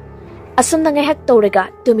asumna ngahak tawraga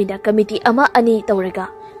tumina committee ama ani tawraga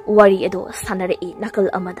wari ado sanarei nakal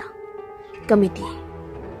amada committee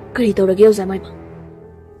kari tawrage yozamai ba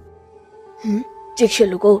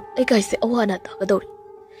chikshlugo ekaise awana tagadori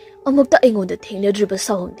amukta aingonda thengnadriba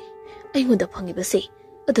sawngni aingonda phangibase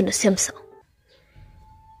aduna semsa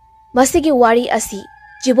masigi wari asi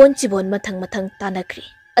jibon mathang tanakri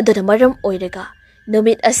aduna maram oirega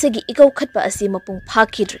numit asigi igau khatpa asi mapung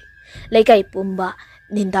phakidri laikai pumba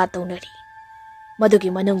ninda tawnari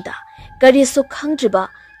madugi manungda kari su khangdriba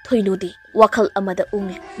thoinudi wakhal amada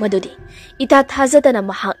ungli madudi ita thajadana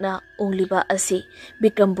mahakna ungliba asi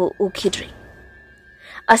Bikrambu ukhidri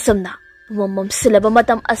asamna mamam silaba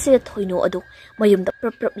matam asira thoinu adu mayumda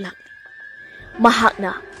prap lak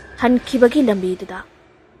mahakna hankibagi lambiduda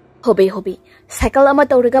hobe cycle ama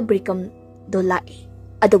tawraga Bikram do lai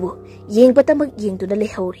adubu yengpatamak yengduna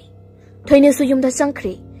lehori thoinu su yumda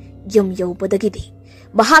changkhri yum yobadagidi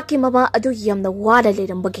mahaki mama adu yamna wada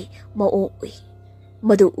lerambagi maong ui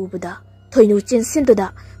madu ubada thoinu chinsinduda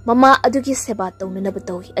mama adugi seba tawnanaba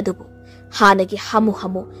tawi adubu hanagi hamu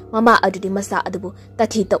mama adudi masa adubu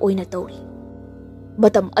tathita oina tawri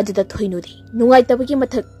matam aduda thoinudi nungaitabagi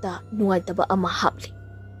mathakta nungaitaba ama hapli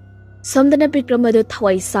samdana Bikram adu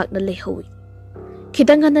thawai sakna lehowi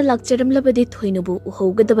khidangana lakcharamlabadi thoinubu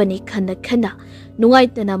uhogadabani khanna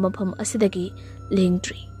nungaitana mafam asidagi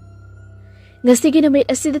lengtri ngasigi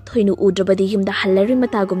numit asida thoinu udrabadi yumda hallari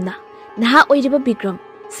matagumna naha oiriba Bikram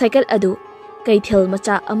cycle adu kaithel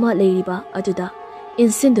macha ama leiriba aduda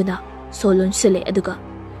insinduna solon sile aduga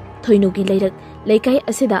thoinugi leirak leikai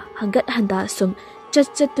asida hangat handa sum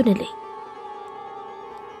chattuna le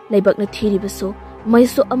leibakna thiribaso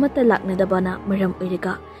maiso amata lakna dabana maram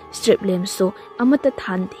oiriga strip lamp so amata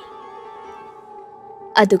thandi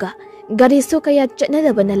aduga gari so kaya chatna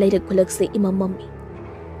dabana leirak khulakse imamami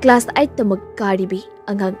class 8 tamak karibi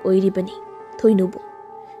angang oiribani thoinubu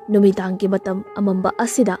numidangi matam amamba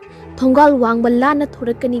asida thongal wangba lana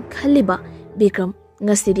thorakani khaliba Bikram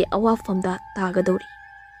ngasidi awafamda tagadori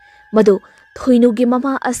madu thoinugi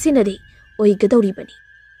mama asinari oigadori bani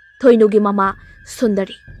thoinugi mama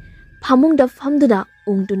sundari phamungda famduna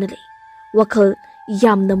ungduna le wakhal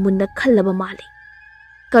yamna munna khallaba mali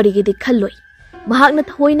karigidi khalloi mahakna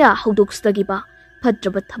thoina hauduksdagiba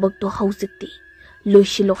phatraba thabak to haujikti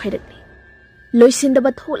loishilo herakli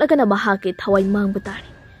loisindaba tholagana mahaki thawai mangba tari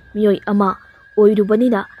miyoi ama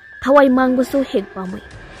oirubanina thawai mangbasu hek pamui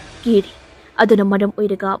kiri aduna maram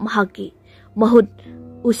oiraga mahaki mahut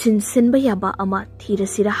usin sinba yaba ama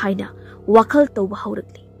thirasira haina wakhal tawba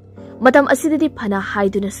haurakli matam asidadi phana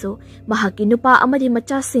haiduna so mahaki nupa amadi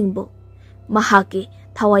macha singbo mahaki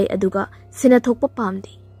thawai aduga sinathokpa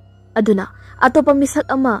pamdi aduna atopa misak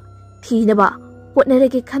ama thinaba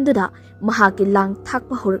potnerege khanduna mahaki lang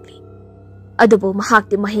thakpa haurakli adubo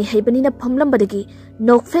mahakti mahi heibanina phamlambadagi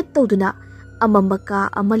nokfet tawduna amambaka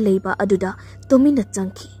ama leiba aduda tumina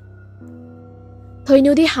changki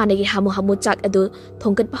thoinudi hanagi hamu chak adu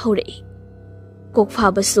thongkat pa hore kokfa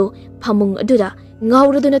basu phamung aduda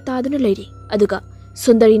ngauraduna taduna leiri aduga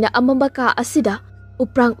sundarina amambaka asida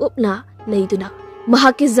uprang upna leiduna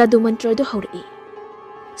mahaki jadu mantra du hore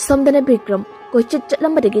samdana bikram kochit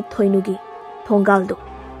chatlambadagi thoinugi thongaldo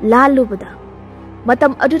lalubada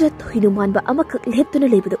matam aduda thoinu manba amakak lettuna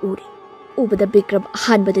leibada uri ubada bikram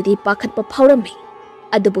hanbadadi pakhatpa phaurambi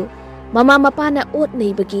adubu mama mapana ot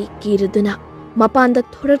neibagi kiraduna mapanda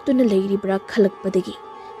thoratuna leiribra khalakpadagi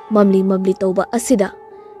mamli tawba asida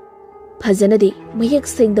phajanadi mayak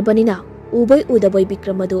sengdabanina ubai udabai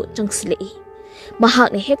bikramado changsilei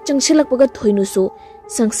mahakne hek changsilakpaga thoinusu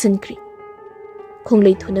sangsinkri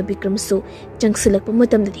khonglei thuna bikramsu changsilakpa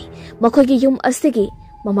matamdadi makhogi yum asigi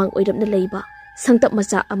mamang oiramna leiba sangtap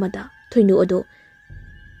macha amada thoinu odo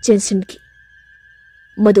chensinki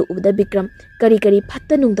madu ubda bikram kari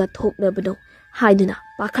phatta nungda thoknabano haiduna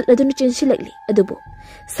pakhatladuna chensilakli adubo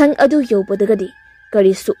sang adu yobadagadi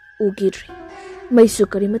kari su ugidri maisu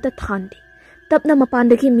kari mata thandi tapna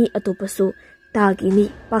mapandagi mi atopasu tagi mi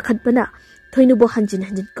pakhatbana thoinubo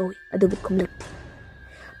hanjin kawi adubo khumlakti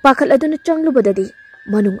pakhatladuna changlubadadi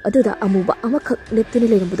manung aduda amuba amakhak leptuna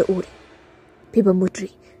leirambada uri piba mutri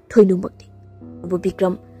thoinu makti abu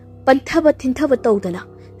bikram panthaba thinthaba tawdana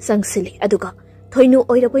sangsili aduga thoinu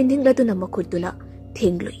oiraboi ningladuna makhutuna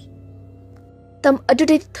thenglui tam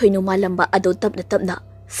adude thoinu malamba adu tapna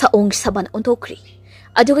saong saban onthokri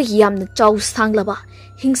aduga yamna chaw sanglaba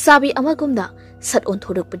hingsabi amagumna sat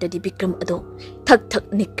onthorukpadadi bikram ado thak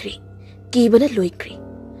nikri kibana loikri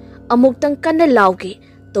amuktang kanna lawge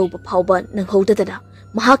tawba phawba nanghodadana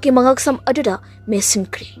mahaki mangaksam aduda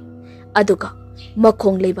mesinkri aduga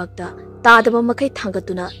makhong leibakta tadaba makai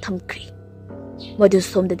thangatuna thamkri madu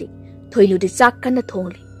somdadi thoinudi chak kanna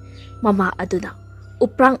thongli mama aduna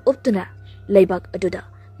uprang uptuna leibak aduda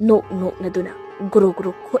nok naduna guru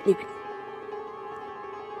khotlibi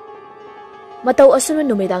matau asuna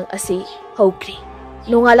numedang asi haukri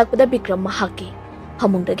nongalakpada bikram mahaki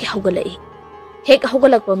hamungdagi haugalai hek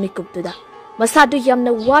haugalakpa mikuptuda masadu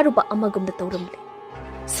yamna waruba amagumda tawramli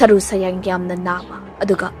saru sayang yamna naba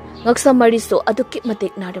aduga ngaksa mariso aduki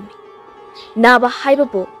matek narami naba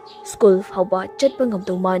haibabu school fauba chatpa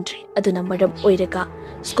ngamdong mandri aduna maram oiraga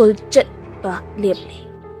school chatpa lepli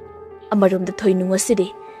amarum da thoinu asidi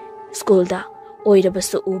school da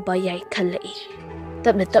oirabasu uba yai khallai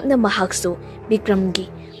tapna mahaksu bikramgi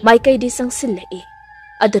maikai di sangsilai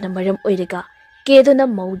aduna maram oiraga keduna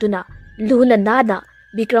mauduna luna nana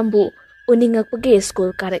bikrambu uningakpage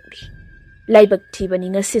school karakli laibak thibani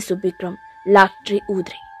ngasisu bikram laktri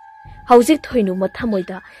udri hauzik thoinu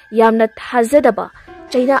mathamoida yamna thajadaba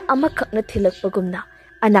chaina amakhakna thilakpagumna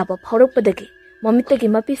anaba phaurakpadagi mamitagi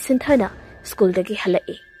mapi sinthana school dagi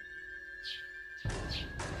halai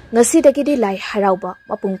ngasi dagi di lai haraoba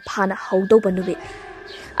mapung phana haudoba nubi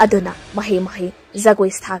aduna mahi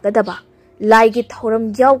jagoi sthagadaba lai gi thoram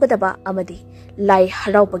yawgadaba amadi lai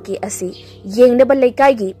haraobagi asi yengnaba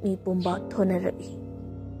leikai gi mi pumba thonarai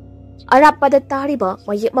arapada tariba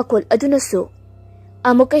mayek makol adunasu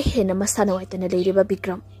amuka hena masana waitana leiriba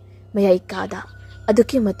bikram mayai kada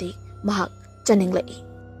aduki mate mahak chaninglai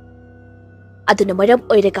aduna maram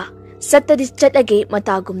oiraga sattadi chatage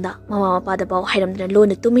matagumna mama mapada baw hairamdana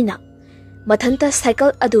lona tumina mathanta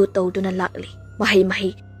cycle adu tawduna lakli mahi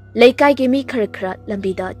leikai ge mi khara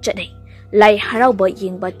lambida chanai lai harauba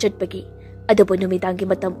yengba chatpagi adubo numidangi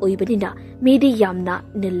matam oibanina midi yamna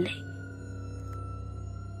nille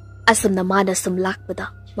asamna mana sum lakpada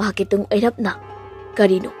mahakitung oirapna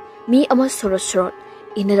karino mi ama sorot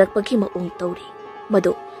inarakpagi maung tawri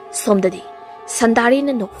madu somdadi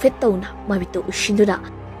sandarina nokfet tawna mabito ushinduna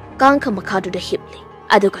kangka makhaduda hipli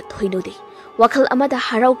aduga thoinudi wakhal amada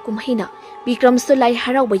harau kumhina bikram sulai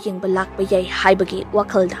harau ba yengba lakba yai haibagi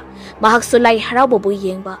wakhalda mahak sulai harau bu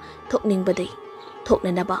yengba thokningbadai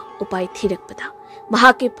thoknanaba upai thirakpada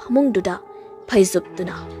mahaki phamungduda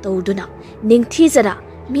phaizuptuna tawduna ningthijara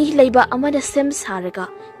mi leiba amada sem saraga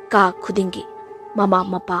ka khudingi mama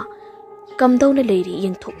mapa kamdawna leiri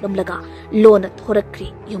yengthoklamlaga lona thorakri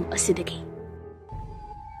yum asidagi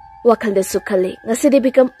Wakhaldasu khale ngasidi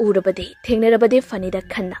Bikram urabadi thengnarabadi fanida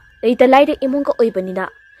khanna leita laida imunga oibanina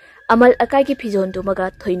amal akai ki phijon dumaga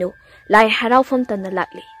thoinu lai haraufam tanna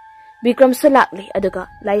lakli Bikram su lakli aduga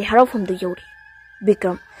lai haraufam du yori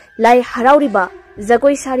Bikram lai harauriba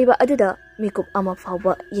zagoi sariba aduda mikup ama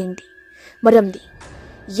fawba yengdi maramdi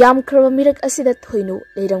yam kraba mirak asida thoinu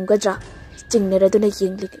leiramgadra chingnaraduna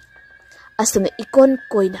yengli asuna ikon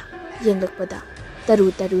koina yenglakpada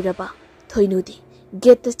taru raba thoinudi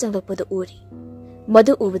Get the Changlakpada Uri.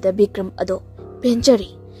 Mother over the Bikram Ado,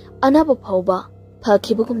 Penjari, Anaba Pauba,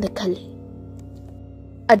 Pakibukum the Kali.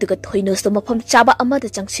 Aduga Toinos the Mopam Chaba Amada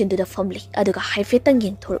Junction to the family, Aduga Haifetang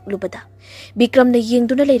Yin Tor Lubada. Bikram the Ying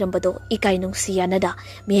Duna Lerambado, Ikainung Sianada,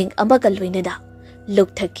 Ming Ambagalwinada,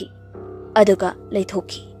 Luktaki, Aduga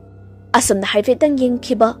Leitoki. Asam the Haifetang Yin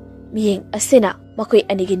Kiba, Ming Asena, Makui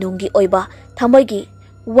Aniginungi Oiba, Tamagi,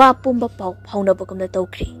 Wa Pumba Pau, Paunabokum the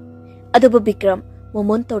Tokri. Aduba Bikram.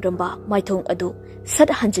 Momon Toramba, my tongue ado, Sat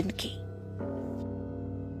Hanjinki.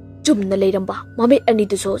 Jumna Leramba, Mammy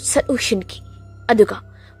Aniduso, Sat Ushinki. Aduga,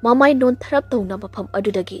 Mamai non Tarapto Nabapam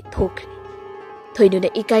Adudagi, Tokri. Toiduna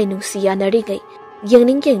Ikai Nusiana Rigay,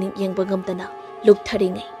 Yang Yang Bangamdana, Look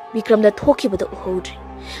Taringa, Bikram the Toki with the Uhodri.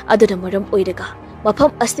 Aduda Madam Oidaga,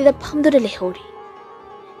 Mapam Astida Pam de Lehori.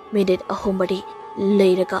 Made it a homebody,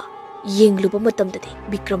 Leraga, Ying Lubamatam the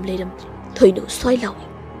Bikram Ledam, Toino, Soilawi.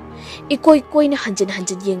 Ikoi koina hanjin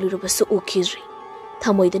yengluruba su ukizri.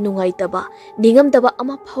 Tamoida nungai taba, ningam daba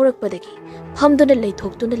ama paurak badagi. Pamduna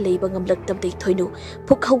leithokduna leiba ngamlaktamdai thoinu,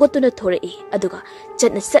 pukhawgatuna thorai, aduga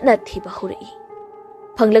chatna thiba horai.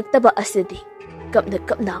 Panglaktaba asidi,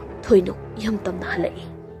 kapna thoinu yamtamna halai.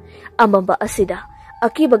 Amamba asida,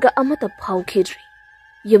 akibaga amata phawkhidri.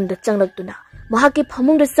 Yumda changlaktuna, mahaki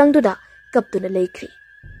phamungda changduna kaptuna leikri.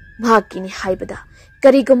 Mahakini haibada,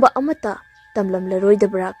 karigumba amata Tamlam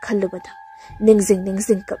Laroidabra Kalubada,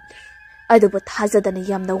 Ningsing Kapli. Aduba Hazadana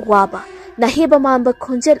Yamna Waba, Nahiba Mamba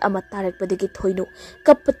Konjel Amatarak Badigi Toino,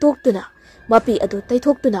 Kapatokduna, Mapi Adu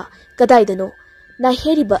Taitokduna, Kadaidano,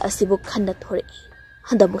 Naheriba Asibu Kanda Tori,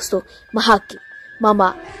 Handamusto, Mahaki,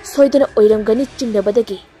 Mama, Soidana Oiramgani Chinda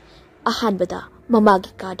Badagi, Ahanbada,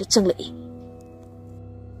 Mamagi Kard Changlai.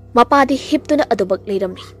 Mapadi Hiptuna Adubak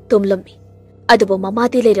Ledambi, Tumlumbi, Aduba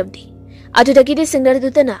Mamadi Ledamdi, Adudagidi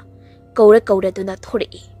Singaradutana. Kaura duna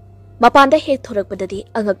thori. Mapanda he thorak badadi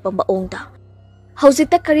angak pamba ongda.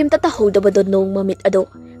 Hausita karim tata hodabado nong mamit ado.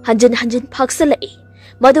 Hanjin paksalai.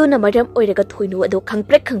 Maduna maram oiraga thoinu ado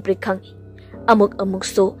kangprek kangi. Amuk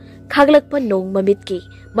so kaglak pa nong mamit ki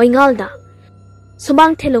maingal na.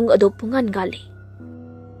 Sumang telong ado pungan gali.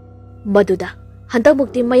 Maduda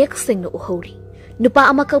handamukti mayak sing no uhori.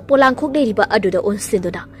 Nupa amakal polang kog riba aduda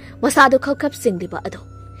onsinduna. Masado kakap sing riba ado.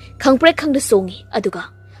 Kangprek kang songi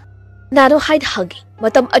aduga. Nado hide hagi,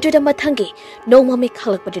 matam ajuda matangi, no mami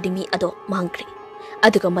kalak padimi ado mangkri.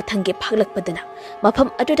 Aduga matangi paglak padana,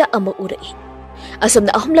 mapam ajuda amo urai. Asam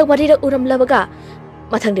na ahumlag marira uram labaga,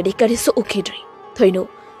 matang de kari su ukidri. Toino,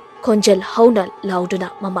 konjel hauna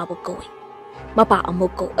lauduna mamabu going. Mapa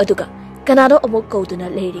amoko aduga, kanado amoko duna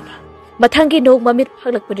leriga. Matangi no mamit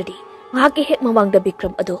paglak padadi, mahaki hit mamang da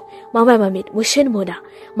Bikram ado, mama mamit mushin muna,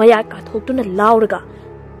 mayaka hokduna lauraga,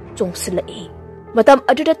 jong sila Matam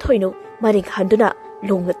aduda thoino maring handuna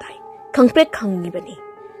longlatai kangprek khangibani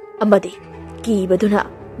amadi ki baduna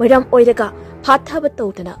maram oiraga phatha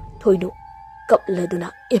batawdana thoino kapladuna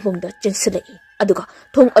emongda chensilai aduga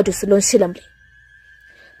thong adusulon silamli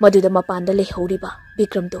maduda mapanda le horiba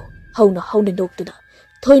Bikramdo hauna nokduna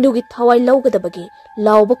thoino gi thawai lawgadabagi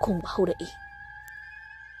lawba khongba horai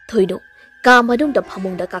thoino ka madungda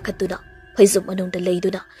phamungda kakhatuna phaizum anungda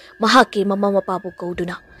leiduna mahaki mama mapabu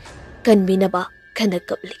kauduna kanbinaba Kana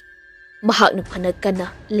kapli. Mahak na panagkana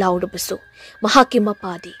laurabaso. Mahaki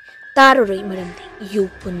mapadi. Taroray maramdi.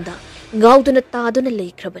 Yupunda. Ngawdo na tado na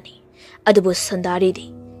laikrabani. Adubo sandari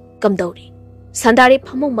di. Kamdauri. Sandari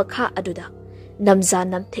pamong makha aduda. Namza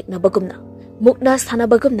namtik na bagumna. Mukna sana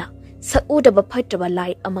bagumna. Sa uda bapatraba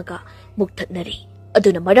lai amaga. Muktat nari.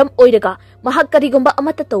 Aduna maram oiraga. Mahak karigumba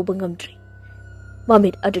amata tawba ngamdri.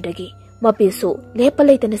 Mamit adudagi. Mapiso.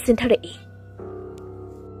 Lepalay na sintarai.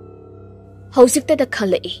 Hausikta da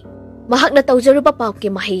khalai mahak na tawjaruba pawki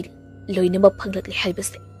mahil loinama phanglakli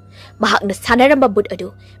haibase mahak na sanaramba bud adu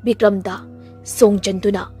Bikram da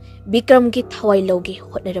songjanduna Bikram gi thawai logi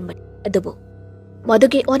hotnaramani adubu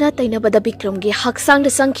madugi ona tainabada Bikram gi haksang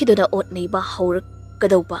da sangkhiduna otneiba haurak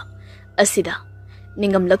kadauba asida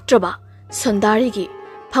ningam laktraba sandari gi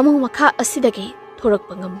phamung makha asidagi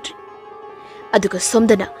thorakpa ngamdri aduga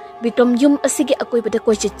somdana Bikram yum asigi akoibada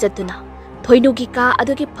koichit chatuna Thoinugi ka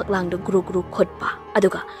adugi paklang do guru khotpa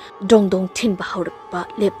aduga dong thin ba haurakpa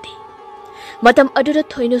lepti Matam aduda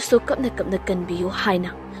thoinu so kapna kanbiyu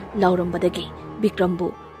haina laurambadagi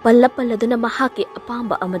Bikrambu pallapaladuna mahaki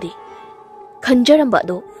apamba amadi khanjaramba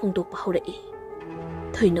do fungdokpa haurai.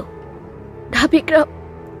 Thoinu da Bikram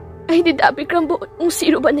aidi da Bikrambu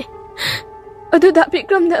nungsirubane adu da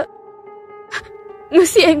Bikramna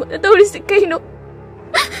ngasi aingoda tawrisi kaino.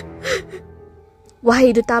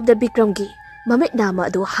 Wahai du tabda Bikramgi mamit nama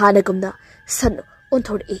adu hanagumna san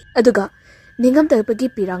onthori aduga ningam tabagi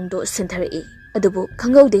pirangdo senthari adubu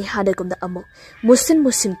khangaude hanagumna amu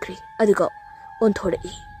musin kri aduga onthori.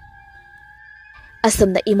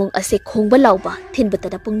 Asamna imong ase khongba lauba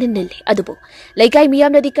thinbata pungnin nili adubu laikai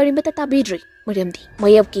miyamna di karimata tabidri mariamdi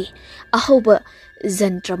mayabki ahoba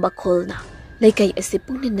zantra makholna laikai ase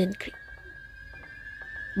pungnin nankri.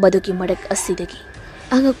 Madugi marak asidagi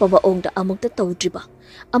angakpa baongda amukta tawdriba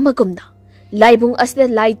amagumna laibung asida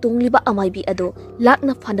lai tungliba amaibi ado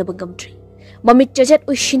lakna phanaba gamtri. Mamit jajat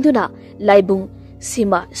ushinduna laibung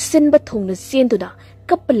sima sinba thongna senduna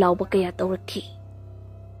kappa lauba kaya tawrakhi.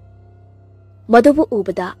 Madubu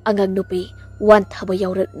ubada angang nupi wan thaba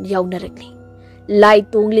yaunarakli. Lai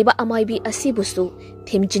tungliba amaibi asibusu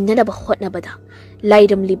thimjinnanaba hotnabada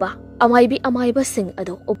lairamliba amaiba sing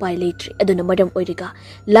ado upai leitri aduna madam oiriga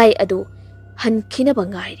lai ado hankinaba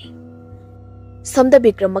ngairi. Samda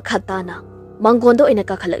Bikram makhatana mangondo ina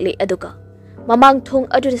kakhalakli aduga mamang thong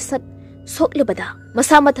aduda sat soklibada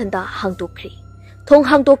masa mathanda hangtokri. Thong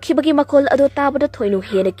hangtokhibagi makhol ado tabada thoinu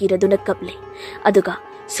hena kiraduna kaple aduga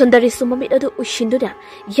Sundari sumamit adu ushinduna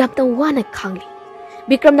yaptang wana khangli.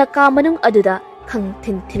 Bikramna ka manung aduda khang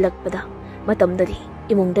thilakpada matamdari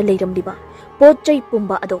imungda leiramliba potchai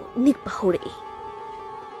pumba ado nikpa haurai.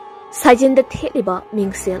 Sajinda theliba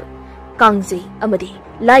mingsel kangjei amadi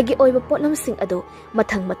laigi oiba potlamsing ado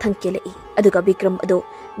mathang kelai aduga Bikram ado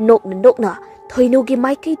nokna thoinugi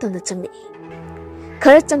maikai tana changni.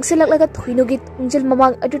 Khara changsilaklaga thoinugi tungjil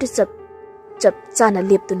mamang aduda chap chana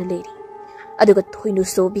leptuna leiri. Aduga thoinu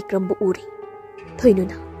so Bikrambu uri. Thoinu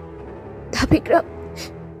na da Bikram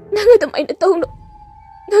nanga dumaina tawno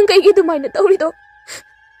nang kaigi dumaina tawrido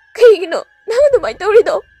kaigino nanga dumai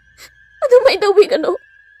tawrido adumai tawbigano.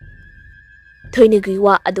 Thoinugi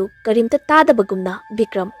wa adu karimta tadabagumna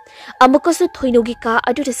Bikram amukasu thoinugi ka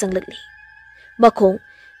aduda sanglakli. Makhong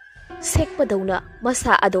sekpadawna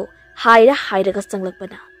masa ado hairaga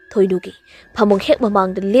sanglakpana thoinugi phamong hek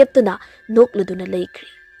mamangda leptuna nokladuna leikri.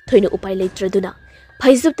 Thoinu upai leitraduna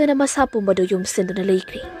phaizubtana masa pumbado yumsenduna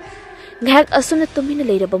leikri. Ngahak asumna tumina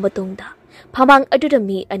leiraba matungda phamang aduda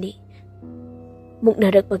mi ani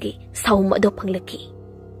muknarakpagi saum ado phanglaki.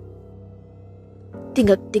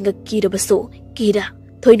 Tingak kirabaso kira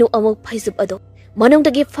thoinu amok phaizub ado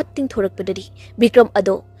manungdagi fatting thorakpadari Bikram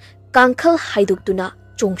ado kangkhal haidukduna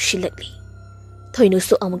chongshilakli. Thoinu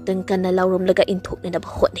so amuktang kanna lauromlaga inthoknanaba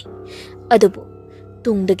hotni adubu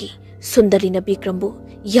tungdagi Sundarina Bikrambu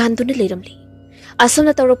yanduna leiramli.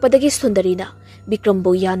 Asumna tawrakpadagi Sundarina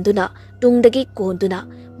Bikrambu yanduna tungdagi konduna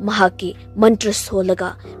mahaki mantra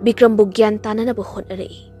solaga Bikrambu gyan tananaba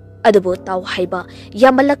hotnarai. Adubu taw haiba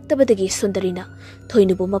yamalaktabadagi Sundarina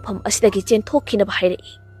thoinubu mafam asidagi chenthokhinaba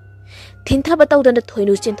hairai. Thinthaba tawdana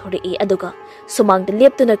thoinu chenthorei aduga sumangda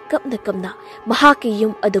leptuna kapna mahaki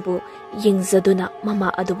yum adubu yingzaduna mama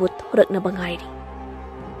adubu thoraknaba ngairi.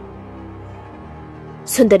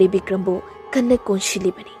 Sundari Bikrambu kanna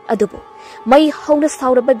konshilibani adubu mai hauna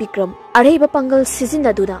sauraba Bikram areba pangal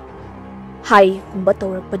sizinaduna hai humba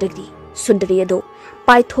tawrakpadagi Sundari ado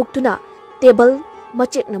paithokduna table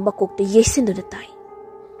machekna makokta yesinduna tai.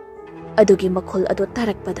 Adugi makhol ado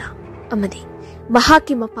tarakpada amadi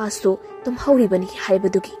mahaki mapaso tumhauribani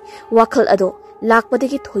haibadugi wakhal ado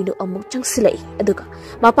lakpadagi thoinu amuk changsilai aduga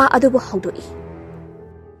mapa adubu haudoi.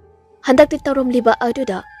 Handakti tawramliba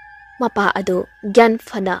aduda mapa ado gyan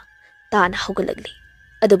fana tan haugalagli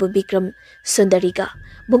adubu Bikram Sundariga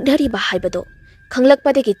muknariba haibado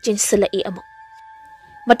khanglakpadagi chinsalai amuk.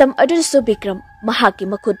 Matam adusu Bikram mahaki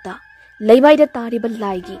makutta leimaida tariba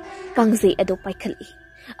laigi kangjei ado paikhali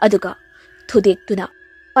aduga thudektuna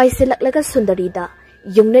paiselaklaga Sundarida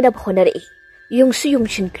yungnana bhonarei yungsu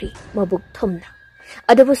yungshinkri mabuk thomna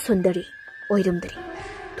adubu Sundari oiramdari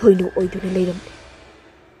thoinu oiduna leiramli.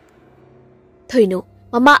 Thoinu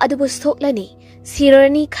mama adubu soklani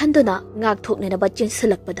sirani khanduna ngak thoknanaba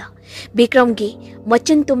chinsalakpada Bikramgi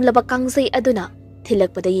machin tumlaba kangjei aduna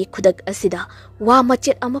thilakpadagi khudak asida wa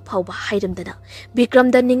machet ama phawba hairamdana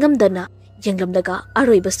Bikramda ningamdana yenglamdaga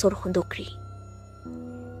aroiba sor hondokri.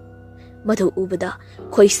 Madhu ubada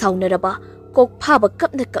khoi saunaraba kok phaba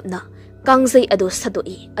kapna kangjei ado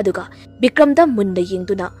sadoi aduga Bikramda munna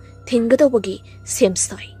yengduna thingadawagi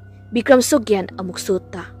semsai. Bikram so gyan amuksu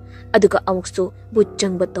ta aduga amuksu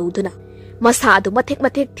bujjangba tawduna Masa adu matek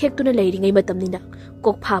thektuna leiringai matamnina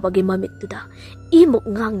kokphabagi mamittuna imuk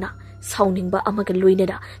ngangna sauningba amaga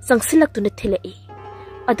loinada sangsilaktuna thilai.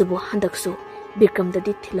 Adubu handaksu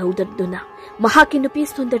Bikramdadi thilaudaduna mahaki nupi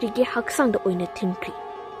Sundarige haksangda oina thinkri.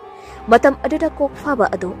 Matam aduda kokphaba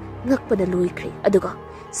adu ngakpada loikri aduga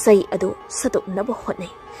sai adu satoknaba hotnai.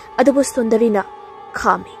 Adubu Sundarina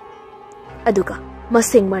khami. Aduga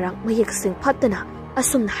masing marang mayek sing phatana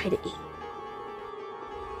asumna hairai.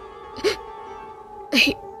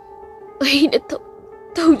 Aina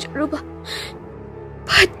taujaruba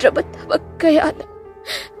phatraba thabak kayana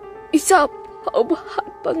isa pauba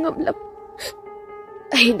hatpa ngamlam.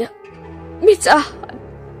 Aina misa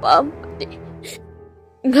pamde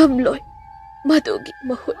ngamloy madugi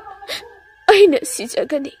mahut aina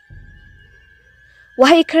sijagani.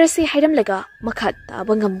 Wahai karasi hairam laga makhat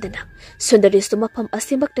taba ngamdana Sundaristu mafam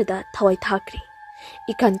asimaktada thawai thakri.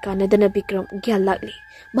 Ikan kanadana Bikram gyal lakli.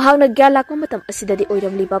 Mahakna gyal lakma matam asidadi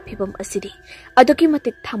oiramliba phibam asidi aduki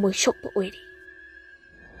matik thamoi shokpa oiri.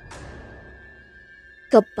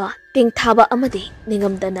 Kappa tingthaba amadi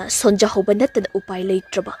ningamdana sonjahoba nattana upai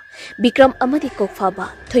leitraba Bikram amadi kokphaba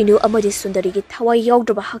thoinu amadi Sundarigi thawai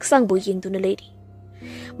yaudraba haksangbu yengduna leiri.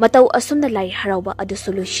 Matau asumna lai haraoba adu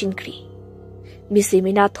solutionkri. Misi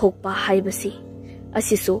mina thokpa haibasi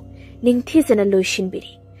asisu ningthijana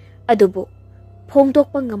loishinbiri. Adubu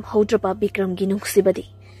phongdokpa ngamhaudraba Bikramgi nungsibadi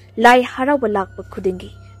lai haraoba lakpa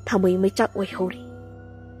khudingi thamoi maichak oihori.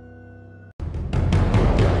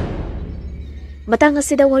 Matang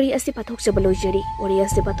asida wari asi pathokchaba loijari wari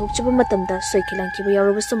asi pathokchaba matamda soikilang kiba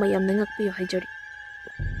yaurabasu mayamna ngakpiyo haijari.